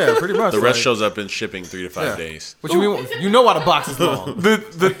 Yeah, pretty much. The rest like, shows up in shipping 3 to 5 yeah. days. What you mean? You know why the box is long. The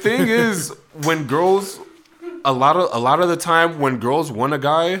thing is, when girls, a lot of the time, when girls want a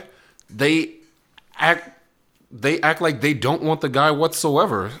guy, they act like they don't want the guy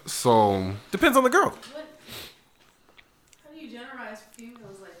whatsoever. So Depends on the girl. What? How do you generalize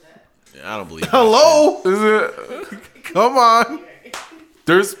females like that? Yeah, I don't believe that Hello. is it? Come on.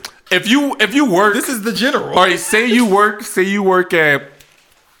 There's if you work. This is the general. All right, say you work at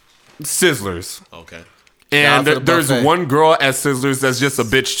Sizzlers. shit. Okay. And Shout out to the there's buffet. one girl at Sizzlers that's just a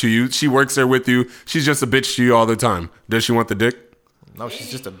bitch to you. She works there with you. She's just a bitch to you all the time. Does she want the dick? No,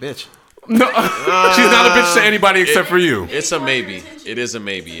 she's just a bitch. No, she's not a bitch to anybody except for you. It's a maybe. It is a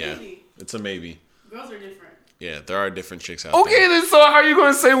maybe, yeah. It's a maybe. Girls are different. Yeah, there are different chicks out Okay, there. then so how are you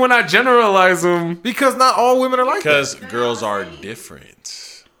going to say when I generalize them? Because not all women are like that. Because girls are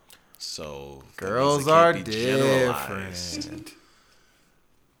different. So that means Girls it are can't be generalized. different.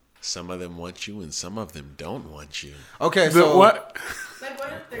 Some of them want you and some of them don't want you. Okay, The, so what? Like,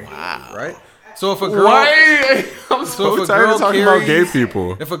 what if they're Wow. right? So if a girl, Why? I'm So so if a tired girl of talking about gay carries-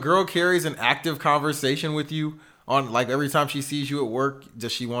 people. if a girl carries an active conversation with you on like every time she sees you at work,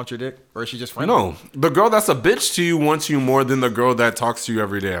 does she want your dick or is she just friendly? No, the girl that's a bitch to you wants you more than the girl that talks to you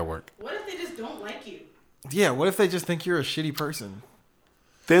every day at work. what if they just don't like you? Yeah. What if they just think you're a shitty person?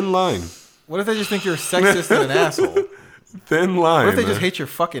 Thin line. What if they just think you're sexist and an asshole? Thin line. What if they just hate your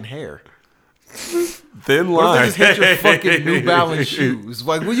fucking hair? Thin What line. if they just hate your fucking New Balance shoes?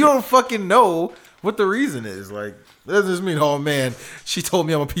 Like, well, you don't fucking know what the reason is. Like, that doesn't just mean, oh man, she told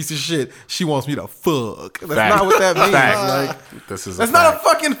me I'm a piece of shit. She wants me to fuck. That's Fact. not what that means. Fact. Like, This is that's a not fact. a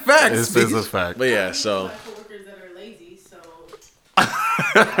fucking fact. This is a Speech. fact. But yeah, I so have coworkers that are lazy, so I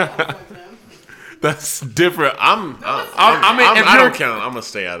don't like them. That's different. I mean, if I you're- don't count. I'm gonna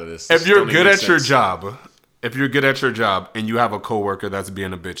stay out of this. If This you're don't even good make at your sense. job, and you have a coworker that's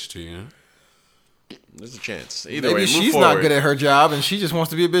being a bitch to you, There's a chance. Either Maybe way, move she's forward. not good at her job and she just wants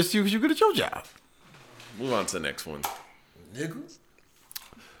to be a bitch to you because you're good at your job. Move on to the next one.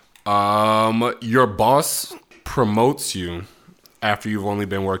 your boss promotes you after you've only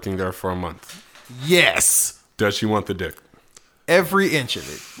been working there for a month. Yes. Does she want the dick? Every inch of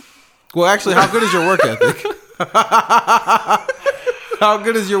it. Well, actually, how good is your work ethic? How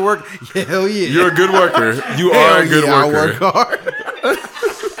good is your work? Hell yeah. You're a good worker. You Hell are a good yeah, I worker. work hard.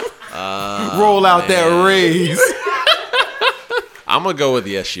 Roll out that raise. I'm gonna go with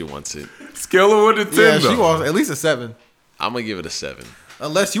yes. She wants it. Scale of 1 to 10, Yeah, though. she wants at least a 7. I'm gonna give it a 7.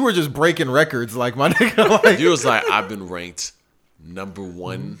 Unless you were just breaking records like my nigga. Like, You was like, I've been ranked number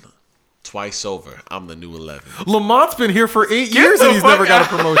 1 twice over. I'm the new 11. Lamont's been here for 8 years the and he's fuck never got a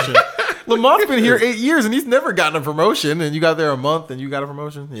promotion. Lamont's been here 8 years and he's never gotten a promotion. And you got there a month and you got a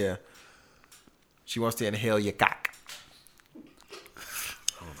promotion? Yeah. She wants to inhale your cock.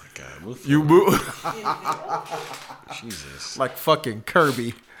 Oh my god, move You forward. move. Jesus. Like fucking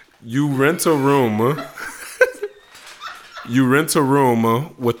Kirby. You rent a room. You rent a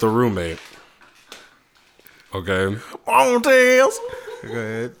room with the roommate. Okay. On tails. Go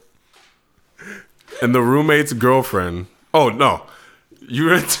ahead. And the roommate's girlfriend. Oh, no. You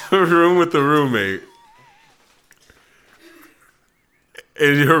rent a room with the roommate.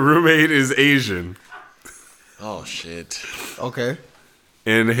 And your roommate is Asian. Oh shit. Okay.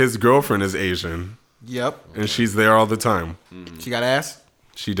 And his girlfriend is Asian. Yep. And she's there all the time. She got ass.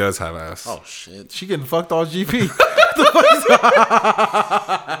 She does have ass. Oh shit. She getting fucked all GP.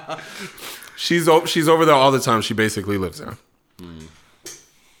 She's over there all the time. She basically lives there.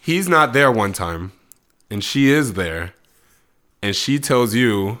 He's not there one time. And she is there. And she tells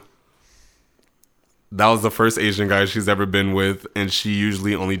you that was the first Asian guy she's ever been with. And she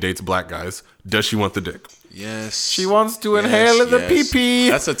usually only dates black guys. Does she want the dick? Yes. She wants to inhale the pee-pee.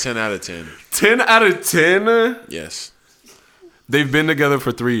 That's a 10 out of 10. 10 out of 10? Yes. They've been together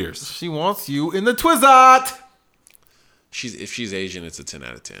for 3 years. She wants you in the Twizzot. If she's Asian, it's a 10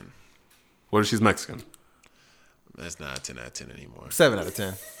 out of 10. What if she's Mexican? That's not a 10 out of 10 anymore. 7 out of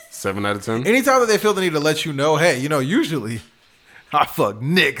 10. 7 out of 10? Anytime that they feel the need to let you know, hey, usually I fuck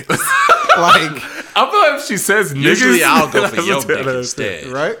niggas. Like, I feel like if she says niggas, Usually I'll go for that's a your 10 dick out of 10. instead.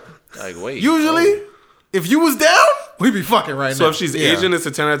 right? Like, wait. Usually, if you was down, we'd be fucking right now. So if she's Yeah. Asian, it's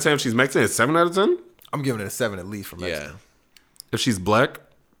a 10 out of 10. If she's Mexican, it's 7 out of 10? I'm giving it a 7 at least for Yeah. Mexico. If she's black,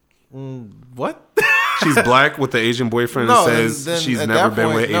 What? she's black with the Asian boyfriend No, and says then she's at never that been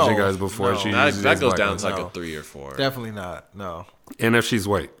point, with Asian no. guys before. No. She That usually that is goes black down ones. to like No. a 3 or 4. Definitely not. No. And if she's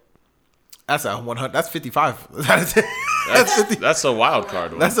white. That's a 100. That's 55 out of 10. That's 50. That's a wild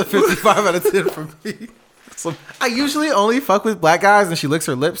card one. That's a 55 out of 10 for me. So I usually only fuck with black guys, and she licks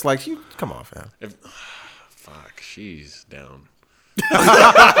her lips like she. Come on, fam. Fuck, she's down.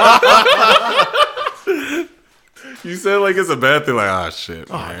 You said like it's a bad thing. Like, shit.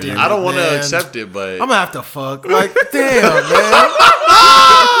 man. damn. I don't want to Man. accept it, but I'm gonna have to fuck. Like, damn,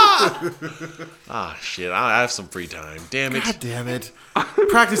 man. shit, I have some free time. Damn it. God damn it.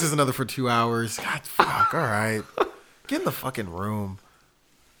 Practice is another for 2 hours. God, fuck. All right. Get in the fucking room.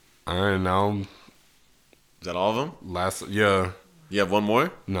 All right, now Is that all of them? yeah. You have one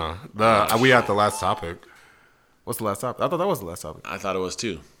more? No. We at the last topic. What's the last topic? I thought that was the last topic. I thought it was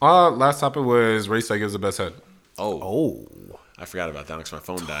 2. Last topic was race that gives the best head. Oh, I forgot about that because my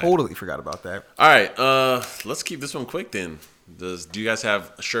phone died. Totally forgot about that. All right, let's keep this one quick then. Do you guys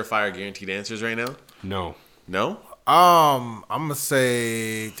have surefire guaranteed answers right now? No. No? I'm gonna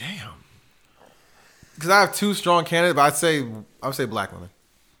say, damn, because I have 2 strong candidates, but I would say black women.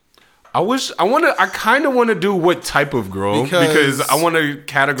 I kind of want to do what type of girl because I want to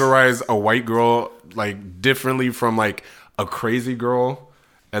categorize a white girl like differently from like a crazy girl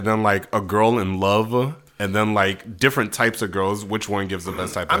and then like a girl in love and then like different types of girls. Which one gives the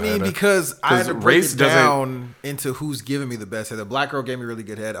best type of head? Because I had to break race it doesn't- down into who's giving me the best head. A black girl gave me really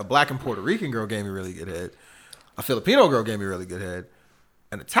good head. A black and Puerto Rican girl gave me really good head. A Filipino girl gave me really good head.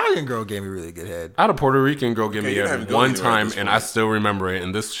 An Italian girl gave me really good head. I had a Puerto Rican girl give me you're not head even going one anywhere at time this and point. I still remember it.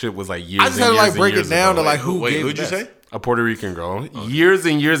 And this shit was like years I just and had to years like and break years it down ago. to like who Wait, gave who'd the you best. say? A Puerto Rican girl. Years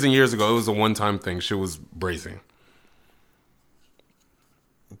and years and years ago. It was a one-time thing. She was bracing.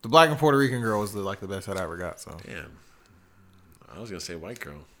 The black and Puerto Rican girl was the best head I ever got. So Damn. I was going to say white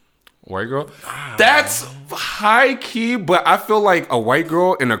girl. White girl? That's high key, but I feel like a white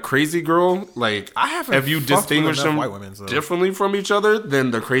girl and a crazy girl, like, I haven't if you fucked with distinguish enough them white women, so- differently from each other, then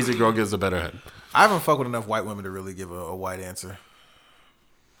the crazy girl gives a better head. I haven't fucked with enough white women to really give a white answer.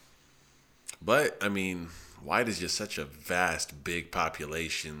 But, I mean, white is just such a vast, big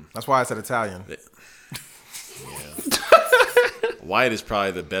population. That's why I said Italian. White is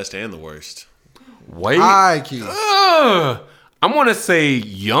probably the best and the worst. White? High key. I'm going to say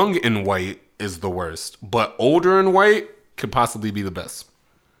young and white is the worst, but older and white could possibly be the best.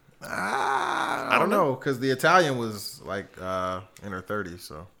 I don't know, because the Italian was like in her 30s,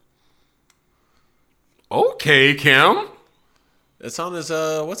 so. Okay, Kim. It's on this,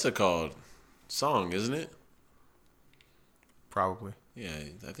 what's it called? Song, isn't it? Probably. Yeah,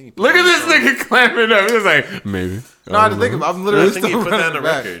 I think he put Look it at on this the song. nigga clamming up. He was like, maybe. No, I didn't think of it. I'm literally I think he still put that running on the it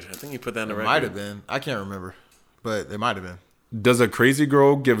back. record. I think he put that on the It record. might have been. I can't remember, but it might have been. Does a crazy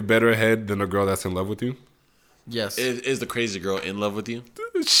girl give better head than a girl that's in love with you? Yes. Is the crazy girl in love with you?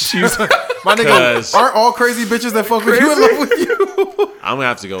 She's My nigga, 'Cause- aren't all crazy bitches that fuck with you in love with you? I'm gonna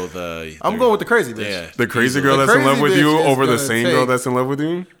have to go with I'm going with the crazy bitch. Yeah. the crazy Easily. girl The that's in love crazy with you bitch is over the gonna same girl take- that's in love with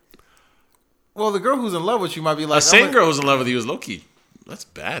you? Well, the girl who's in love with you might be like, A same I'm girl who's in love with you is Loki. That's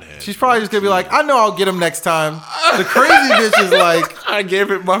bad head. She's probably just gonna be like, I know I'll get him next time. The crazy bitch is like, I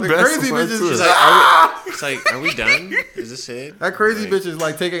gave it my the best. crazy one, bitch is too. just It's like, are we done? Is this it? that crazy Like, bitch is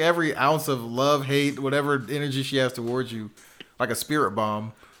like taking every ounce of love, hate, whatever energy she has towards you, like a spirit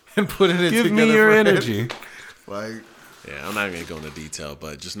bomb, and putting it Give together me your for her. energy. Like, Yeah, I'm not even gonna go into detail,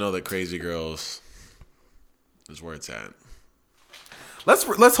 but just know that crazy girls is where it's at.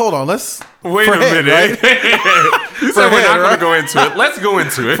 let's hold on. Let's Wait for a head, minute. right? You said we're head, not going right? to go into it. Let's go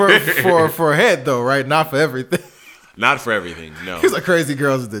into it. for head though, right? Not for everything. Not for everything, no. He's like crazy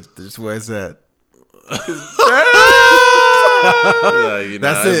girls. That's where it's at.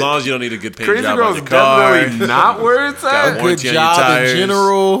 That's as it. long as you don't need a good paid Crazy job girl's on the car, definitely not where it's Got at. Good warranty on your job in tires.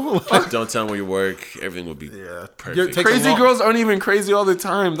 general. don't tell them where you work. Everything will be Yeah. perfect. Take- Crazy long- girls aren't even crazy all the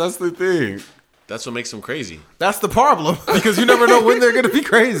time. That's the thing. That's what makes them crazy. That's the problem because you never know when they're gonna be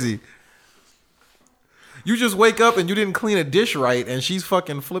crazy. You just wake up and you didn't clean a dish right, and she's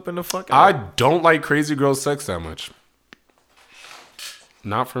fucking flipping the fuck I out. don't like crazy girl sex that much.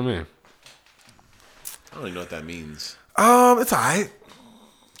 Not for me. I don't even know what that means. It's alright.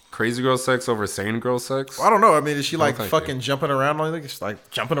 Crazy girl sex over sane girl sex? I don't know. I mean, is she like thank fucking jumping around on you? She's like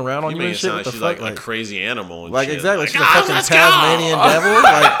jumping around on You you make and it shit. sound What like the she's fuck? like a crazy animal and like shit. exactly. She's a "Ah, fucking let's go!" Tasmanian devil.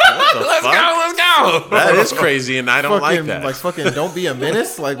 Like What the Let's fuck? go, let's go. That is crazy, and I don't fucking like that. like fucking don't be a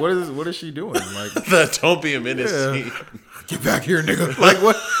menace. Like what is she doing? Like The don't be a menace. Yeah. get back here, nigga. Like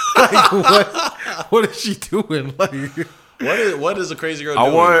what? Like what is she doing? Like What is a crazy girl I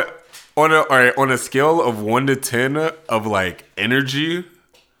doing? want on a scale of 1 to 10 of like energy,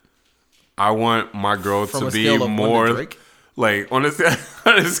 I want my girl From to a be scale of 1 to more Drake? like on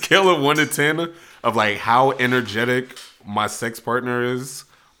a scale of 1 to 10 of like how energetic my sex partner is.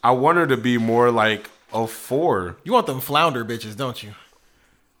 I want her to be more like a 4. You want them flounder bitches, don't you?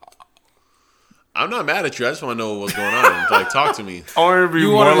 I'm not mad at you. I just want to know what's going on. Like, talk to me. I want her to be You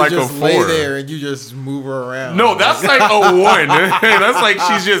more want her like to a just 4. lay there and you just move her around. No, that's like a 1. That's like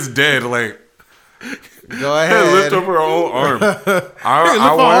she's just dead. Like, Go ahead. lift up her own arm. Hey, lift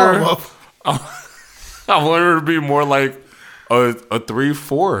my arm up. I want her to be more like a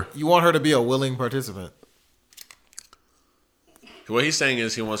 3-4. You want her to be a willing participant. What he's saying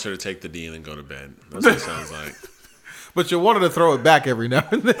is he wants her to take the D and then go to bed. That's what it sounds like. But you want her to throw it back every now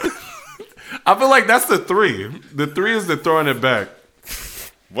and then. I feel like that's the 3. The 3 is the throwing it back.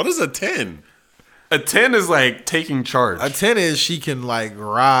 What is a 10? A 10 is like taking charge. A 10 is she can like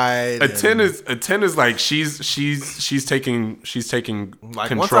ride. A 10 is like she's taking like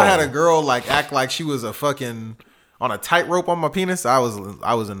control. once I had a girl like act like she was a fucking on a tightrope on my penis, I was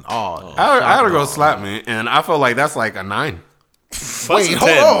in awe. I had a girl slap me, and I felt like that's like a 9. Wait,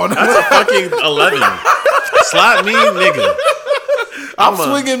 hold on. That's a fucking 11. Slap me, nigga. I'm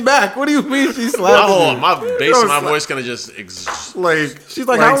swinging back. What do you mean she slapped me? My bass in my voice gonna just Like She's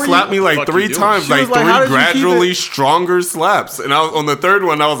like, how are slap you? me like Fuck 3 you doing? times, She like was like, 3 how did you keep gradually it? stronger slaps, and I was on the third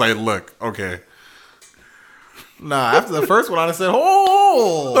one. I was like, look, okay. Nah, after the first one, I said,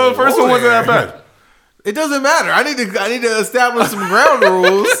 oh. The first one wasn't that bad. It doesn't matter. I need to establish some ground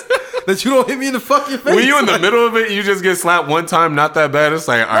rules that you don't hit me in the fucking face. When you in the middle of it, you just get slapped one time, not that bad. It's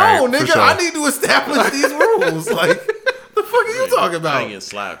like, all right, No, for nigga, sure. I need to establish these rules. Like, the fuck are you talking I about? ain't getting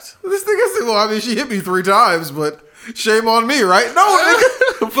slapped. This nigga said, well, I mean, she hit me 3 times, but shame on me, right? No,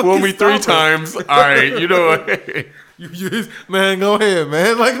 nigga. Fool me 3 Stop it. times. All right, you know what? Man, go ahead,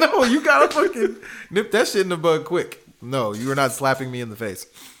 man. Like, no, you gotta fucking nip that shit in the bud quick. No, you are not slapping me in the face.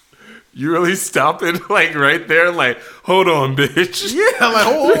 You really stopping like right there? Like, hold on, bitch. Yeah, like,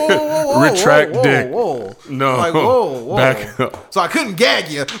 whoa, Retract dick. Whoa. No. Like, whoa. Back up. So I couldn't gag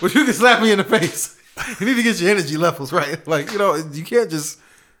you, but you can slap me in the face. You need to get your energy levels right. Like, you know, you can't just,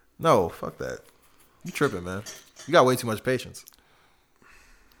 no, fuck that. You tripping, man. You got way too much patience.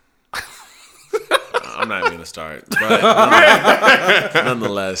 I'm not even gonna start, but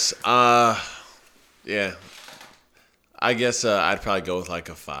nonetheless, yeah. I guess I'd probably go with like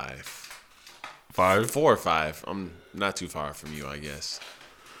a 5. 5? 4 or 5. I'm not too far from you, I guess.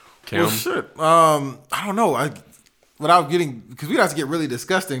 Cam? Well, shit. I don't know. Without getting, because we'd have to get really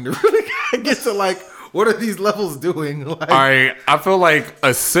disgusting to really get to like, what are these levels doing? Like, All right, I feel like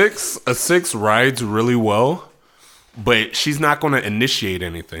a 6 rides really well, but she's not going to initiate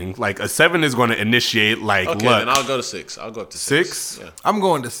anything. Like a 7 is going to initiate like Okay, what? then I'll go to 6. I'll go up to 6. Yeah. I'm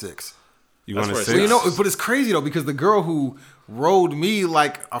going to 6. You That's going to where it's 6? Well, you know, but it's crazy though, because the girl who rode me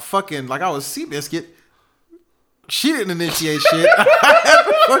like a fucking, like I was Seabiscuit, she didn't initiate shit.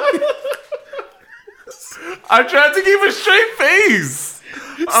 I tried to keep a straight face.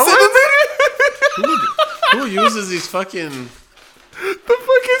 Who uses these fucking... The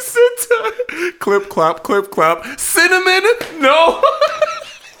fucking center. Clip, clap. Cinnamon? No.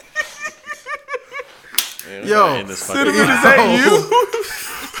 Man, Yo, I hate this fucking- Cinnamon, is that you?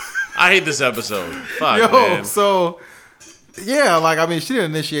 I hate this episode. Fuck, Yo, man. so yeah, like I mean, she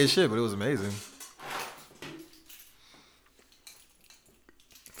didn't initiate shit, but it was amazing.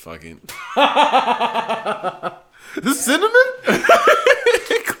 Fucking... This cinnamon?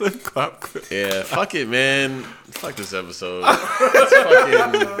 Clip, clap. Yeah, fuck it, man. Fuck this episode.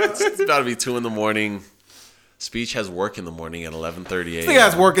 It's about to be 2 a.m. Speech has work in the morning at 11:30 I a.m. think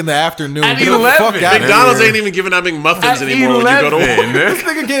I work in the afternoon. At Get the 11. fuck outta McDonald's here. ain't even giving out McMuffins At anymore when you go to work. 11. This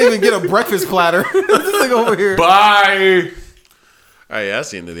nigga can't even get a breakfast platter. This nigga over here. Bye. All right, yeah,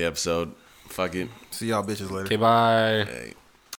 that's the end of the episode. Fuck it. See y'all bitches later. Okay, bye. Hey.